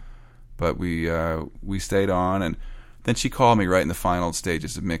 Right. But we stayed on, and then she called me right in the final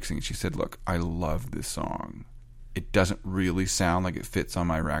stages of mixing. She said, look, I love this song. It doesn't really sound like it fits on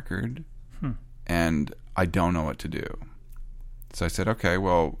my record, and I don't know what to do. So I said, okay,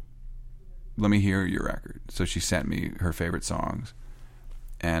 well, let me hear your record. So she sent me her favorite songs,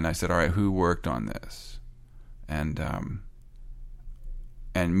 and I said, all right, who worked on this? And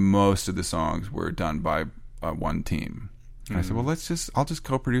most of the songs were done by one team. And I said, well, I'll just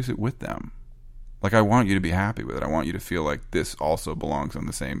co-produce it with them. Like, I want you to be happy with it. I want you to feel like this also belongs on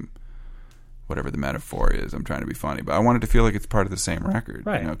the same, whatever the metaphor is. I'm trying to be funny, but I wanted to feel like it's part of the same record.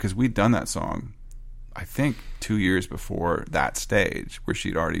 Right. Because we'd done that song I think 2 years before that stage, where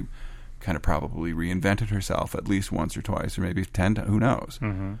she'd already kind of probably reinvented herself at least once or twice, or maybe 10 times, who knows.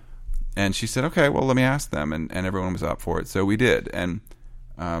 Mm-hmm. And she said, okay, well, let me ask them. And everyone was up for it. So we did. And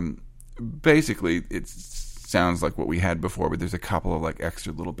basically, it sounds like what we had before, but there's a couple of like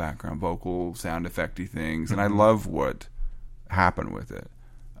extra little background vocal, sound effecty things. Mm-hmm. And I love what happened with it.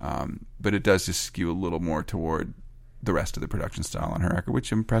 But it does just skew a little more toward the rest of the production style on her record,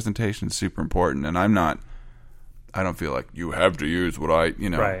 which in presentation is super important. And I don't feel like you have to use what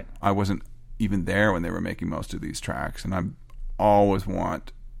right. I wasn't even there when they were making most of these tracks. And I always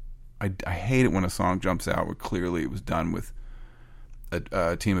I hate it when a song jumps out where clearly it was done with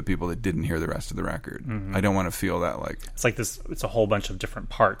a team of people that didn't hear the rest of the record. Mm-hmm. I don't want to feel that like... It's like this, it's a whole bunch of different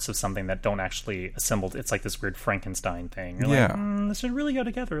parts of something that don't actually assemble. It's like this weird Frankenstein thing. You're like, this should really go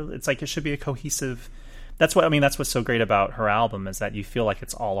together. It's like it should be a cohesive... That's what's so great about her album, is that you feel like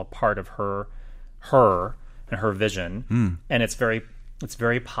it's all a part of her and her vision. And it's very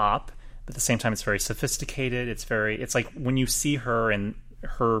pop, but at the same time it's very sophisticated. It's like when you see her and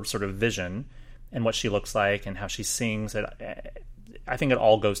her sort of vision and what she looks like and how she sings, I think it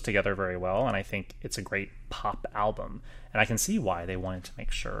all goes together very well, and I think it's a great pop album. And I can see why they wanted to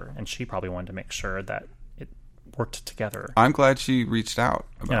make sure, and she probably wanted to make sure that it worked together. I'm glad she reached out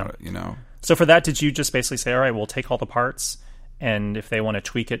about it, So for that, did you just basically say, all right, we'll take all the parts, and if they want to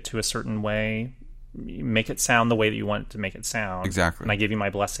tweak it to a certain way, make it sound the way that you want it to make it sound? Exactly. And I give you my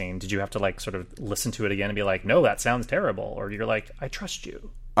blessing. Did you have to like sort of listen to it again and be like, no, that sounds terrible? Or you're like, I trust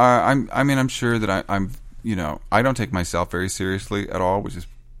you? I'm sure that I'm I don't take myself very seriously at all, which is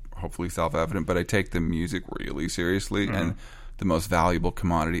hopefully self-evident, but I take the music really seriously. Mm-hmm. And the most valuable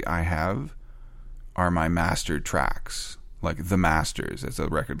commodity I have are my mastered tracks, like the masters, as a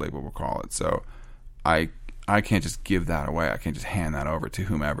record label will call it. So I can't just give that away. I can't just hand that over to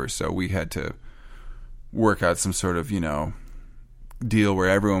whomever. So we had to work out some sort of, deal where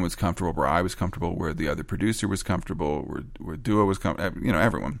everyone was comfortable, where I was comfortable, where the other producer was comfortable, where Duo was comfortable,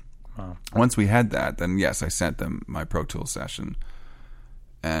 everyone. Wow. Once we had that, then yes, I sent them my Pro Tools session,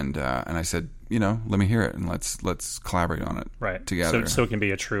 and I said, let me hear it, and let's collaborate on it together. So it can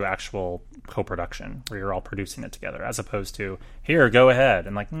be a true actual co-production where you're all producing it together, as opposed to here, go ahead,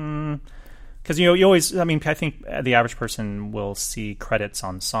 and like, because you always, I think the average person will see credits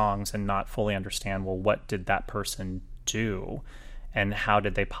on songs and not fully understand, well, what did that person do, and how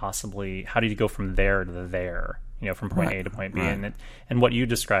did you go from there to there? From point A to point B, right. And what you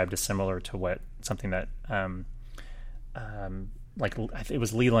described is similar to something that, it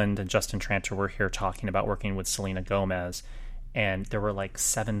was Leland and Justin Tranter were here talking about working with Selena Gomez, and there were like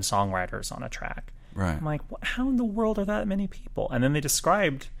 7 songwriters on a track. Right. I'm like, how in the world are that many people? And then they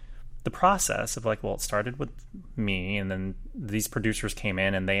described the process of like, well, it started with me, and then these producers came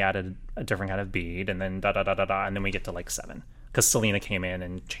in and they added a different kind of beat, and then and then we get to like 7. Because Selena came in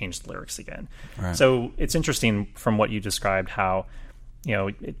and changed the lyrics again. Right. So it's interesting from what you described how,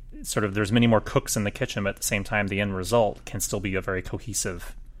 it sort of there's many more cooks in the kitchen, but at the same time, the end result can still be a very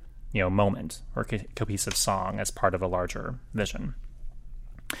cohesive, moment or cohesive song as part of a larger vision.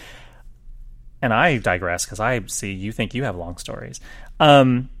 And I digress because I see you think you have long stories.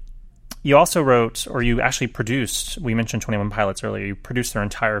 You also wrote, or you actually produced, we mentioned 21 Pilots earlier, you produced their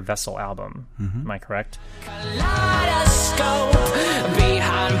entire Vessel album. Mm-hmm. Am I correct? Kaleidoscope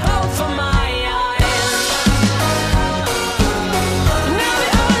behind both of my eyes.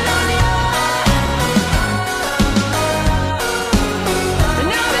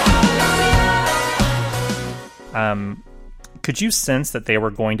 Could you sense that they were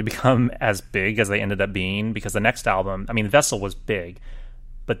going to become as big as they ended up being? Because the next album, Vessel was big,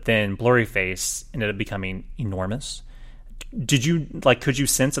 but then Blurry Face ended up becoming enormous. Did you could you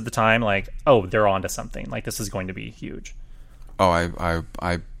sense at the time oh, they're onto something, this is going to be huge? Oh,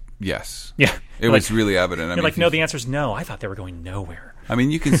 I yes. Yeah. It was really evident. No, the answer is no. I thought they were going nowhere.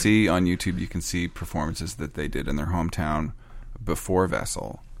 You can see on YouTube, you can see performances that they did in their hometown before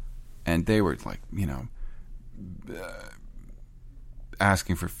Vessel, and they were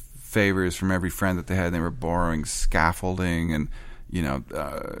asking for favors from every friend that they had. They were borrowing scaffolding, and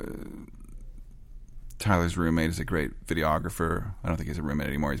Tyler's roommate is a great videographer. I don't think he's a roommate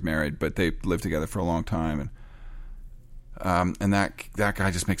anymore. He's married, but they lived together for a long time. And that guy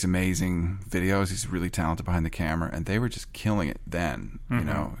just makes amazing videos. He's really talented behind the camera, and they were just killing it then.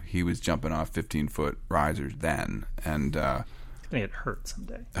 Mm-hmm. He was jumping off 15-foot risers then, and it's gonna get hurt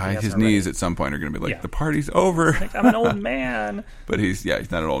someday. His knees at some point are gonna be like, the party's over. I'm an old man. But he's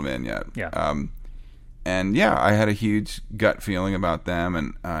not an old man yet. Yeah. And I had a huge gut feeling about them,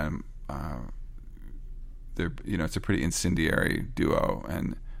 and they're it's a pretty incendiary duo,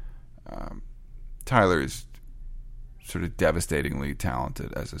 and Tyler is sort of devastatingly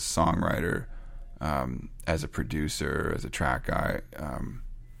talented as a songwriter, as a producer, as a track guy.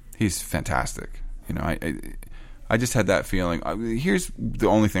 He's fantastic. You know, I just had that feeling. Here's the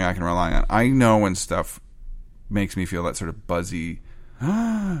only thing I can rely on. I know when stuff makes me feel that sort of buzzy,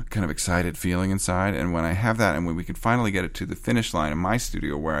 kind of excited feeling inside, and when I have that, and when we can finally get it to the finish line in my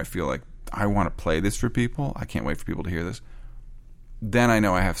studio where I feel like I want to play this for people, I can't wait for people to hear this, then I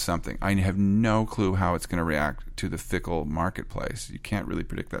know I have something. I have no clue how it's going to react to the fickle marketplace. You can't really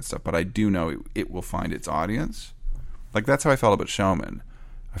predict that stuff, but I do know it will find its audience. Like, that's how I felt about Showman.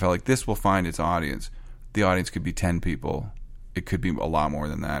 I felt like this will find its audience. The audience could be 10 people. It could be a lot more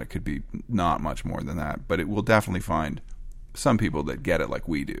than that. It could be not much more than that. But it will definitely find some people that get it like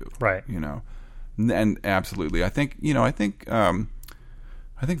we do. Right. You know? And absolutely. I think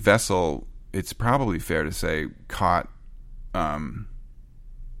Vessel, it's probably fair to say, caught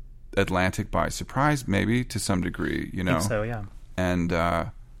Atlantic by surprise, maybe, to some degree, you know? I think so, yeah.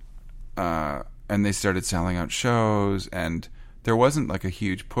 And they started selling out shows, and there wasn't like a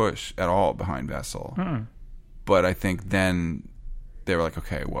huge push at all behind Vessel. Mm-mm. But I think then they were like,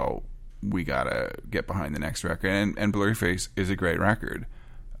 okay, well, we gotta get behind the next record, and Blurry Face is a great record,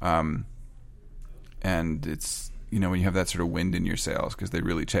 and it's, you know, when you have that sort of wind in your sails because they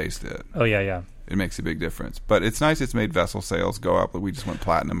really chased it. Oh yeah, it makes a big difference. But it's nice. It's made Vessel sales go up. We just went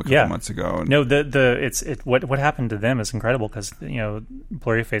platinum a couple months ago. And no, what happened to them is incredible because, you know,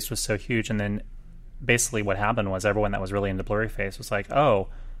 Blurry Face was so huge, and then basically what happened was everyone that was really into Blurry Face was like, oh,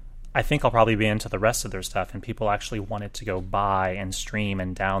 I think I'll probably be into the rest of their stuff, and people actually wanted to go buy and stream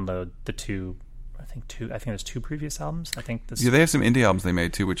and download the two. I think there's two previous albums. I think this. Yeah, they have some indie albums they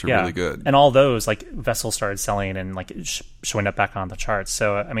made too, which are really good. And all those, like, Vessel started selling and like showing up back on the charts.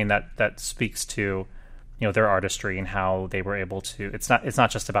 So I mean that speaks to, you know, their artistry and how they were able to. It's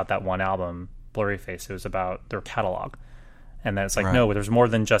not just about that one album, Blurry Face. It was about their catalog. And then it's like, no, there's more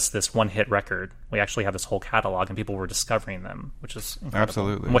than just this one hit record. We actually have this whole catalog, and people were discovering them, which is incredible.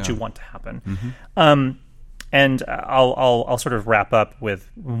 Absolutely, and what you want to happen. Mm-hmm. And I'll sort of wrap up with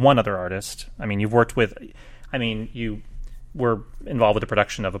one other artist. I mean, you were involved with the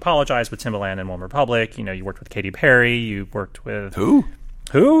production of Apologize with Timbaland and One Republic. You know, you worked with Katy Perry. You worked with Who?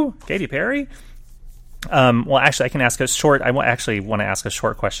 Katy Perry. Well, actually, I can ask a short. I actually want to ask a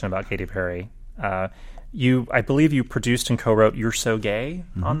short question about Katy Perry. I believe you produced and co-wrote "You're So Gay"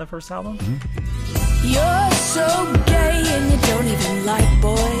 on the first album. Mm-hmm. You're so gay and you don't even like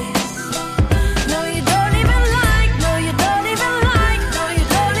boys. No, you don't even like. No, you don't even like. No, you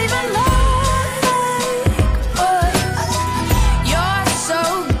don't even like boys. You're so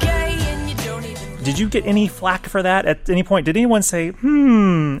gay and you don't even. Did you get any flack for that at any point? Did anyone say,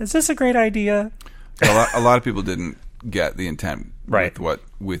 is this a great idea? A lot of people didn't get the intent right.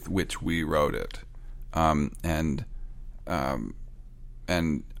 with which we wrote it. And I mean,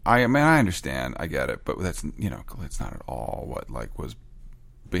 I understand, I get it, but that's, you know, that's not at all what like was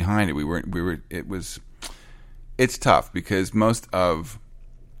behind it. It's tough because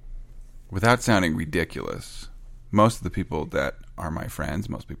without sounding ridiculous, most of the people that are my friends,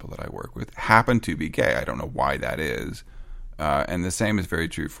 most people that I work with happen to be gay. I don't know why that is. And the same is very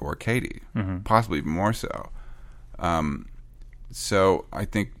true for Katy, possibly even more so. So I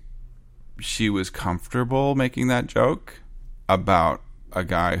think she was comfortable making that joke about a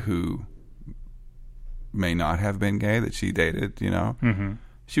guy who may not have been gay that she dated, you know? Mm-hmm.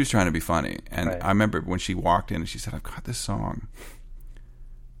 She was trying to be funny. And I remember when she walked in and she said, I've got this song.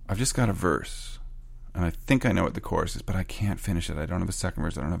 I've just got a verse. And I think I know what the chorus is, but I can't finish it. I don't have a second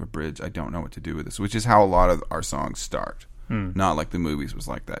verse. I don't have a bridge. I don't know what to do with this, which is how a lot of our songs start. Not like the movies was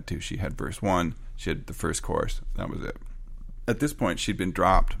like that, too. She had verse 1. She had the first chorus. That was it. At this point, she'd been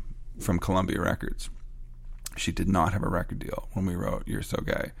dropped from Columbia Records. She did not have a record deal when we wrote You're So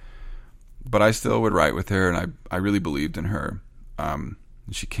Gay. But I still would write with her, and I really believed in her. And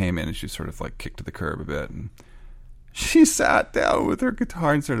she came in and she sort of like kicked to the curb a bit. And she sat down with her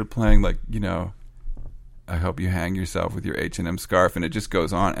guitar and started playing like, you know, I hope you hang yourself with your H&M scarf. And it just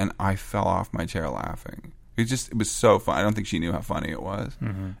goes on. And I fell off my chair laughing. It was so fun. I don't think she knew how funny it was.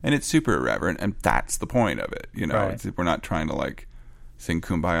 Mm-hmm. And it's super irreverent, and that's the point of it. You know, right. We're not trying to like sing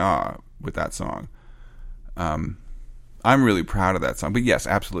Kumbaya with that song. I'm really proud of that song. But yes,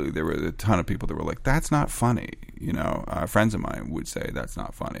 absolutely, there were a ton of people that were like, that's not funny. You know, friends of mine would say that's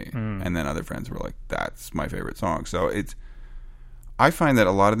not funny. And then other friends were like, that's my favorite song. So I find that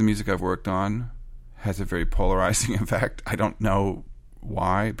a lot of the music I've worked on has a very polarizing effect. I don't know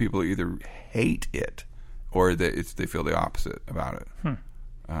why. People either hate it or they feel the opposite about it.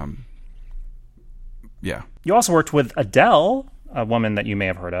 Yeah. You also worked with Adele a woman that you may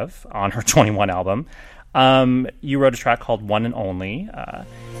have heard of on her 21 album. You wrote a track called One and Only.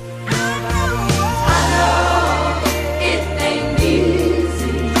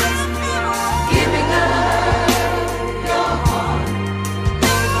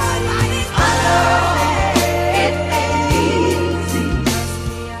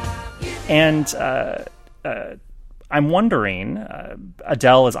 And I'm wondering,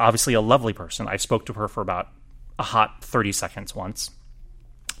 Adele is obviously a lovely person. I spoke to her for about a hot 30 seconds once.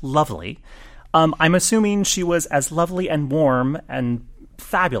 Lovely. I'm assuming she was as lovely and warm and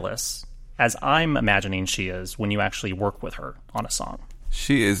fabulous as I'm imagining she is when you actually work with her on a song.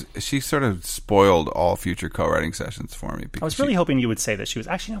 She is. She sort of spoiled all future co-writing sessions for me. I was really hoping you would say that she was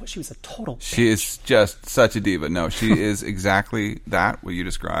actually, no, she was a total bitch. She is just such a diva. No, she is exactly that, what you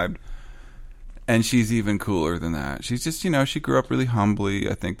described. And she's even cooler than that. She's just, she grew up really humbly.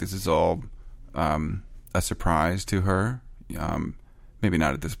 I think this is all a surprise to her. Maybe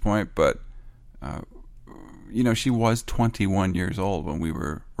not at this point, but, she was 21 years old when we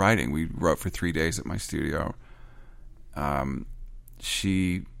were writing. We wrote for 3 days at my studio. I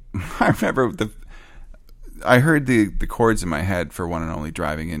remember I heard the chords in my head for One and Only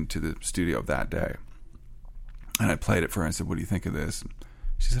driving into the studio that day. And I played it for her. I said, what do you think of this?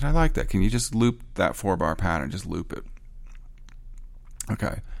 She said, I like that. Can you just loop that 4-bar pattern? Just loop it.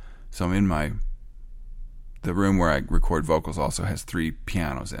 Okay. So I'm in the room where I record vocals also has 3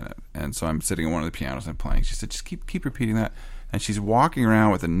 pianos in it. And so I'm sitting at one of the pianos and playing. She said, just keep repeating that. And she's walking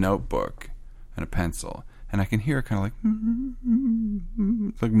around with a notebook and a pencil. And I can hear her kind of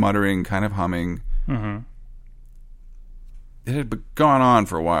like muttering, kind of humming. Mm-hmm. It had gone on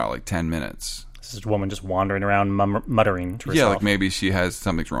for a while, like 10 minutes. This is a woman just wandering around muttering to herself. Yeah, like maybe she has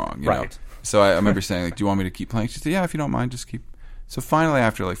something's wrong, you know? So I remember saying, like, do you want me to keep playing? She said, yeah, if you don't mind, just keep. So finally,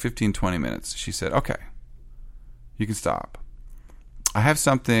 after like 15, 20 minutes, she said, okay, you can stop. I have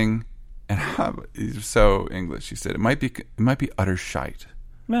something, and it's so English. She said, it might be utter shite.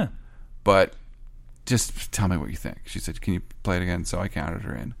 Yeah. But just tell me what you think. She said, can you play it again? So I counted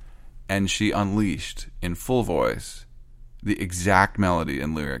her in. And she unleashed in full voice the exact melody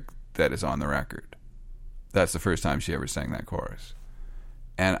and lyric that is on the record. That's the first time she ever sang that chorus.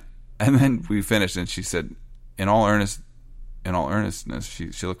 And then we finished, and she said, in all earnestness, she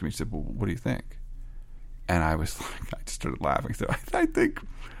looked at me and said, well, what do you think? And I was like, I just started laughing. So I think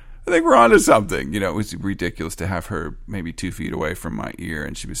we're onto something. It was ridiculous to have her maybe 2 feet away from my ear,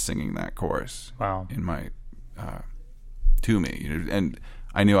 and she was singing that chorus. Wow. In my to me. And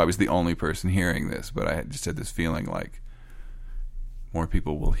I knew I was the only person hearing this, but I just had this feeling like more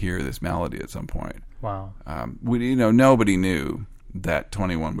people will hear this melody at some point. Wow. Nobody knew that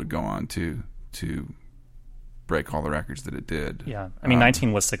 21 would go on to break all the records that it did. Yeah. I mean,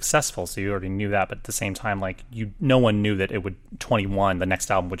 19 was successful, so you already knew that, but at the same time, like, no one knew that it would, 21, the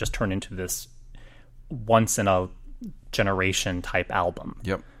next album would just turn into this once in a generation type album.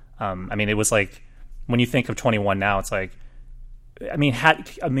 Yep. I mean, it was like, when you think of 21 now, it's like,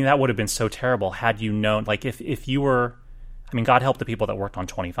 that would have been so terrible had you known, like, if you were, I mean, God help the people that worked on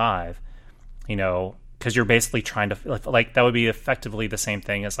 25, because you're basically trying to, like, that would be effectively the same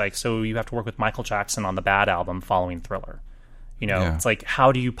thing as, like, so you have to work with Michael Jackson on the Bad album following Thriller. Yeah. It's like,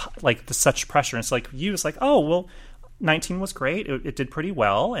 how do you, like, such pressure? And it's like, it's like, oh, well, 19 was great. It did pretty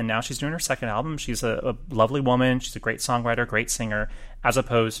well, and now she's doing her second album. She's a lovely woman. She's a great songwriter, great singer, as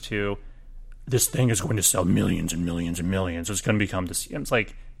opposed to, this thing is going to sell millions and millions and millions. It's going to become this. It's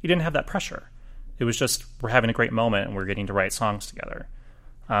like, you didn't have that pressure. It was just, we're having a great moment and we're getting to write songs together.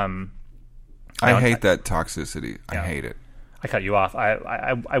 I hate that toxicity. I hate it. I cut you off.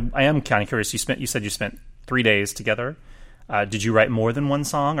 I am kind of curious. You said you spent 3 days together. Did you write more than one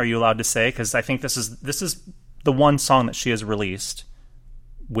song? Are you allowed to say? Because I think this is the one song that she has released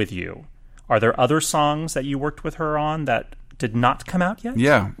with you. Are there other songs that you worked with her on that did not come out yet?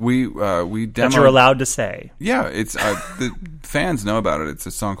 Yeah, we demoed. That you're allowed to say. Yeah, it's the fans know about it. It's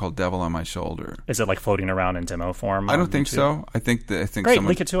a song called "Devil on My Shoulder." Is it like floating around in demo form? I don't think so. I think great. Someone...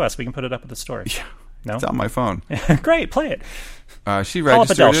 Link it to us. We can put it up with the story. Yeah, no, it's on my phone. Great, play it. She Call up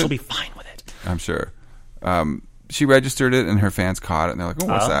registered Adele. it. She'll be fine with it. I'm sure. She registered it, and her fans caught it, and they're like, "Oh,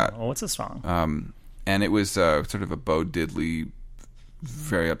 what's that?" Well, what's this song? And it was sort of a Bo Diddley,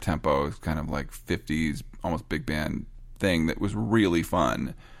 very up tempo, kind of like 50s, almost big band thing that was really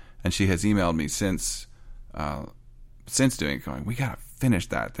fun. And she has emailed me since doing it, going, we gotta finish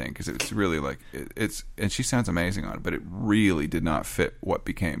that thing, because it's really like it's, and she sounds amazing on it, but it really did not fit what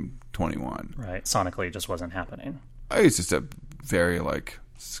became 21. Right, sonically it just wasn't happening. It's just a very like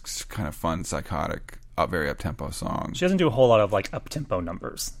kind of fun, psychotic, very up-tempo songs. She doesn't do a whole lot of like up-tempo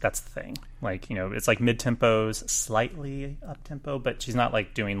numbers. That's the thing. Like, it's like mid-tempos, slightly up-tempo, but she's not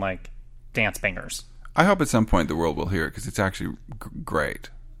like doing like dance bangers. I hope at some point the world will hear it because it's actually great.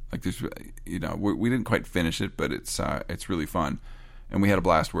 Like, there's, we didn't quite finish it, but it's really fun, and we had a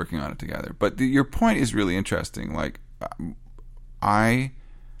blast working on it together. But your point is really interesting. Like, the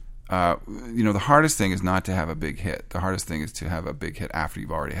hardest thing is not to have a big hit. The hardest thing is to have a big hit after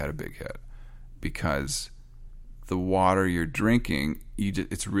you've already had a big hit, because the water you're drinking,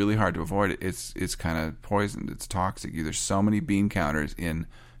 it's really hard to avoid it. It's kind of poisoned. It's toxic. There's so many bean counters in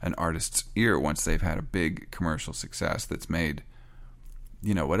an artist's ear once they've had a big commercial success that's made,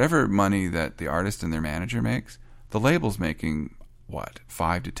 whatever money that the artist and their manager makes, the label's making,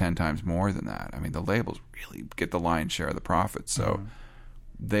 5 to 10 times more than that. I mean, the labels really get the lion's share of the profits. So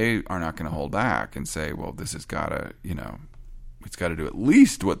they are not going to hold back and say, well, this has got to, it's got to do at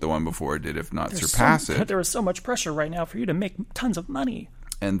least what the one before did, if not surpass it. There is so much pressure right now for you to make tons of money.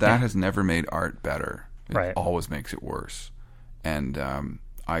 And that has never made art better. It Right. always makes it worse. And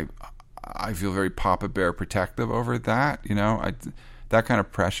I feel very Papa Bear protective over that. That kind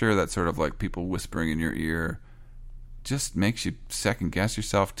of pressure, that sort of like people whispering in your ear, just makes you second guess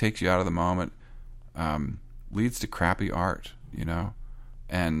yourself, takes you out of the moment, leads to crappy art,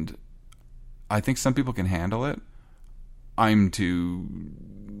 And I think some people can handle it. I'm too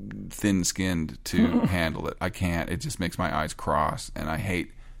thin-skinned to handle it. I can't. It just makes my eyes cross, and I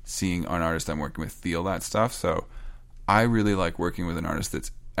hate seeing an artist I'm working with feel that stuff. So I really like working with an artist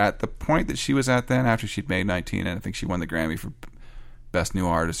that's at the point that she was at then, after she'd made 19, and I think she won the Grammy for Best New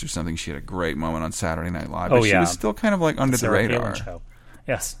Artist or something. She had a great moment on Saturday Night Live. But she was still kind of like under the Sarah radar. Palin show.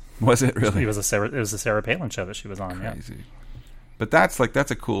 Yes. Was it really? It was the Sarah Palin show that she was on. Crazy. Yeah. But that's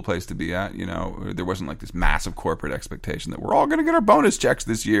a cool place to be at. There wasn't like this massive corporate expectation that we're all going to get our bonus checks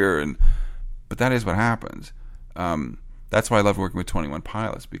this year, but that is what happens. That's why I love working with 21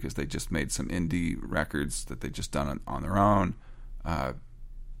 Pilots, because they just made some indie records that they just done on their own.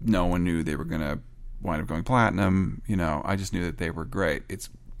 No one knew they were going to wind up going platinum. I just knew that they were great. It's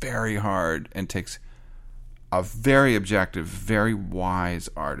very hard and takes a very objective, very wise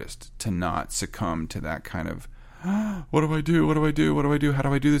artist to not succumb to that kind of, what do I do? What do I do? What do I do? How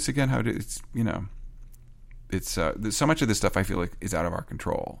do I do this again? It's so much of this stuff I feel like is out of our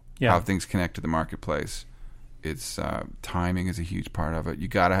control. Yeah. How things connect to the marketplace. It's timing is a huge part of it. You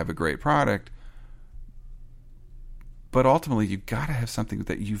got to have a great product, but ultimately you got to have something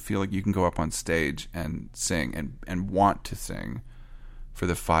that you feel like you can go up on stage and sing and want to sing for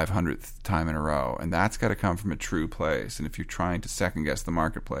the 500th time in a row, and that's got to come from a true place. And if you're trying to second guess the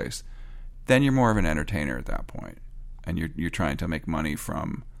marketplace, then you're more of an entertainer at that point, and you're trying to make money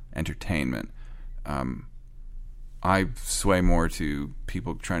from entertainment. I sway more to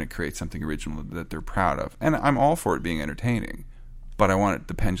people trying to create something original that they're proud of, and I'm all for it being entertaining, but I want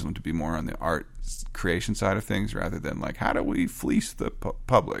the pendulum to be more on the art creation side of things rather than like, how do we fleece the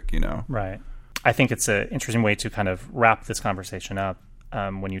public? Right. I think it's an interesting way to kind of wrap this conversation up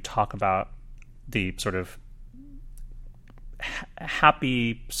when you talk about the sort of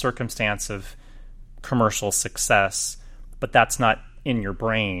happy circumstance of commercial success, but that's not in your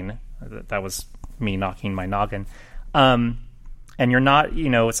brain. That was me knocking my noggin. And you're not,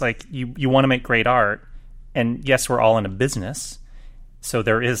 it's like you want to make great art, and yes, we're all in a business, so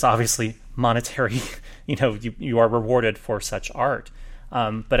there is obviously monetary, you are rewarded for such art.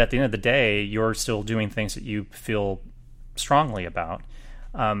 But at the end of the day, you're still doing things that you feel strongly about.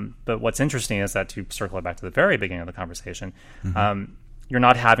 But what's interesting is that, to circle it back to the very beginning of the conversation, you're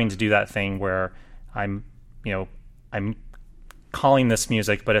not having to do that thing where I'm calling this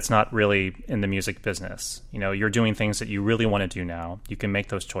music, but it's not really in the music business. You're doing things that you really want to do now. You can make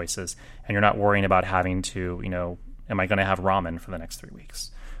those choices, and you're not worrying about having to, am I going to have ramen for the next 3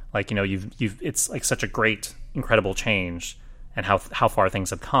 weeks? Like, it's like such a great, incredible change, and how far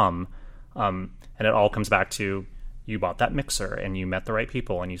things have come. And it all comes back to, you bought that mixer and you met the right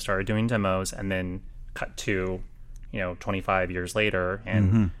people and you started doing demos, and then cut to, 25 years later,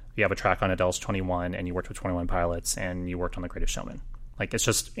 and you have a track on Adele's 21, and you worked with 21 Pilots, and you worked on The Greatest Showman. Like, it's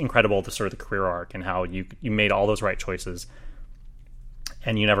just incredible, the sort of the career arc and how you made all those right choices,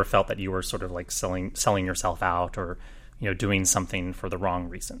 and you never felt that you were sort of like selling yourself out or, doing something for the wrong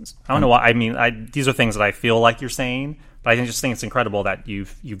reasons. I don't know why. I mean, these are things that I feel like you're saying, but I just think it's incredible that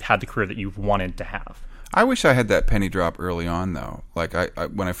you've had the career that you've wanted to have. I wish I had that penny drop early on, though. Like, I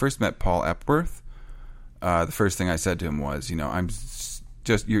when I first met Paul Epworth, the first thing I said to him was, I'm just,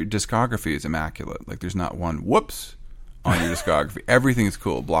 your discography is immaculate. Like, there's not one whoops on your discography. Everything is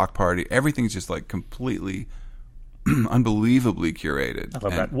cool. Block Party. Everything's just like completely, unbelievably curated. I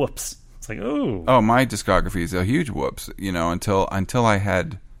love that whoops. It's like, ooh. Oh, my discography is a huge whoops, until I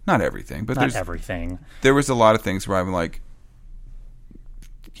had, not everything, but everything. There was a lot of things where I'm like,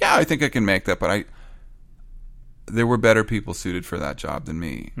 yeah, I think I can make that, but there were better people suited for that job than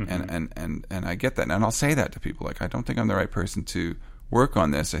me. And I get that. And I'll say that to people. Like, I don't think I'm the right person to work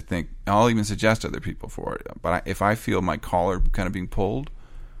on this. I think I'll even suggest other people for it. But if I feel my collar kind of being pulled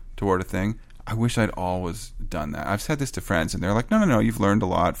toward a thing, I wish I'd always done that. I've said this to friends, and they're like, no, you've learned a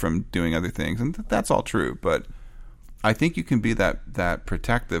lot from doing other things. And that's all true. But I think you can be that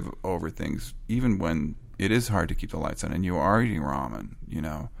protective over things, even when it is hard to keep the lights on and you are eating ramen,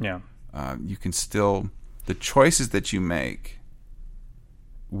 Yeah. You can still... The choices that you make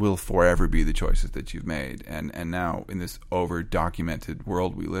will forever be the choices that you've made. And now, in this over-documented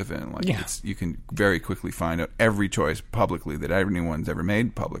world we live in, you can very quickly find out every choice publicly that anyone's ever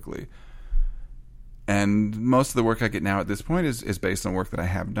made publicly. And most of the work I get now at this point is based on work that I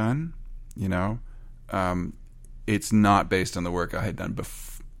have done, It's not based on the work I had done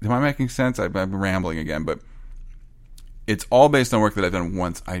before. Am I making sense? I'm rambling again, but it's all based on work that I've done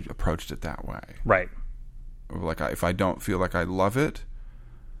once I approached it that way. Right. Like, if I don't feel like I love it,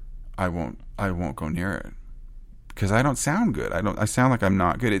 I won't go near it because I don't sound good. I sound like I'm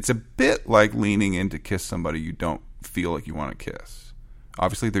not good. It's a bit like leaning in to kiss somebody you don't feel like you want to kiss.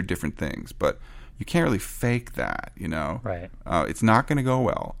 Obviously, they're different things, but you can't really fake that, Right. It's not going to go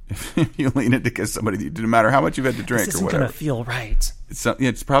well if you lean in to kiss somebody, no matter how much you've had to drink this or whatever. It's going to feel right.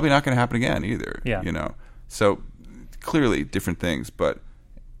 It's probably not going to happen again either. Yeah. So clearly different things,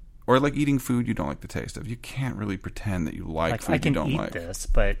 or like eating food you don't like the taste of. You can't really pretend that you like food you don't like. I can eat this,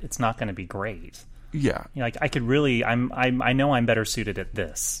 but it's not going to be great. Yeah. I could really. I know I'm better suited at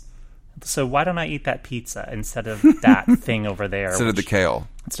this. So why don't I eat that pizza instead of that thing over there? Instead of the kale.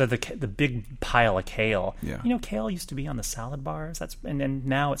 Instead of the big pile of kale. Yeah. Kale used to be on the salad bars. And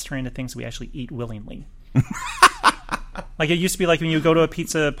now it's turned into things we actually eat willingly. Like it used to be like when you go to a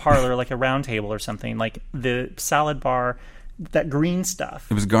pizza parlor, like a round table or something, like the salad bar, that green stuff.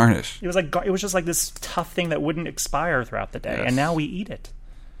 It was garnish. It was just like this tough thing that wouldn't expire throughout the day. Yes. And now we eat it.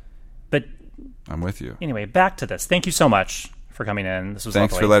 But I'm with you. Anyway, back to this. Thank you so much for coming in. This was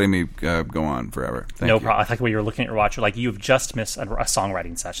Thanks lovely. for letting me go on forever. Thank you. No problem. I like the way you were looking at your watch. You're like, you've just missed a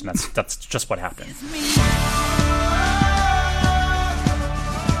songwriting session. That's just what happened.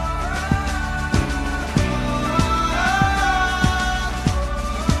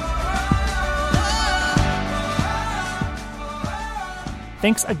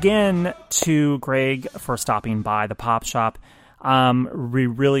 Thanks again to Greg for stopping by the Pop Shop. We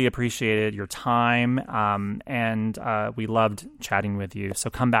really appreciated your time, and we loved chatting with you. So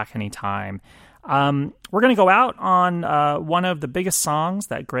come back anytime. We're going to go out on one of the biggest songs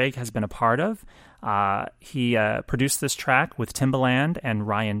that Greg has been a part of. He produced this track with Timbaland and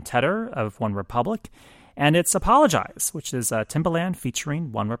Ryan Tedder of One Republic, and it's Apologize, which is Timbaland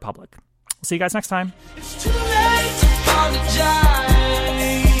featuring One Republic. We'll see you guys next time. It's too late to apologize.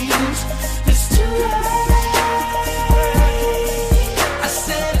 It's too late. I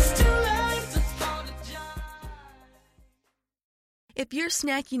said it's too late to apologize. If you're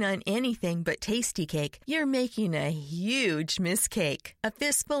snacking on anything but tasty cake, you're making a huge mistake. A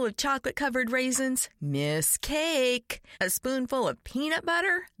fistful of chocolate-covered raisins? Mistake. A spoonful of peanut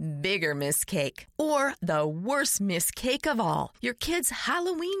butter? Bigger mistake. Or the worst mistake of all, your kid's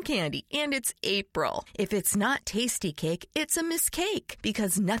Halloween candy, and it's April. If it's not tasty cake, it's a mistake,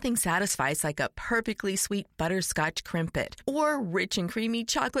 because nothing satisfies like a perfectly sweet butterscotch crimpet or rich and creamy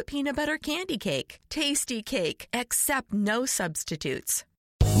chocolate peanut butter candy cake. Tasty cake, accept no substitutes.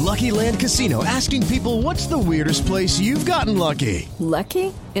 Lucky Land Casino, asking people, what's the weirdest place you've gotten lucky?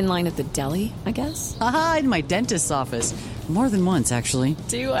 Lucky? In line at the deli, I guess? Aha, in my dentist's office. More than once, actually.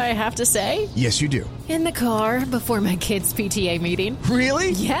 Do I have to say? Yes, you do. In the car before my kids' PTA meeting.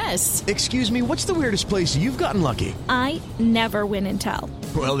 Really? Yes. Excuse me, what's the weirdest place you've gotten lucky? I never win and tell.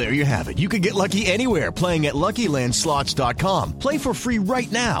 Well, there you have it. You can get lucky anywhere, playing at LuckyLandSlots.com. Play for free right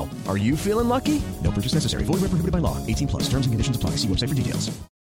now. Are you feeling lucky? No purchase necessary. Void where prohibited by law. 18+. Terms and conditions apply. See website for details.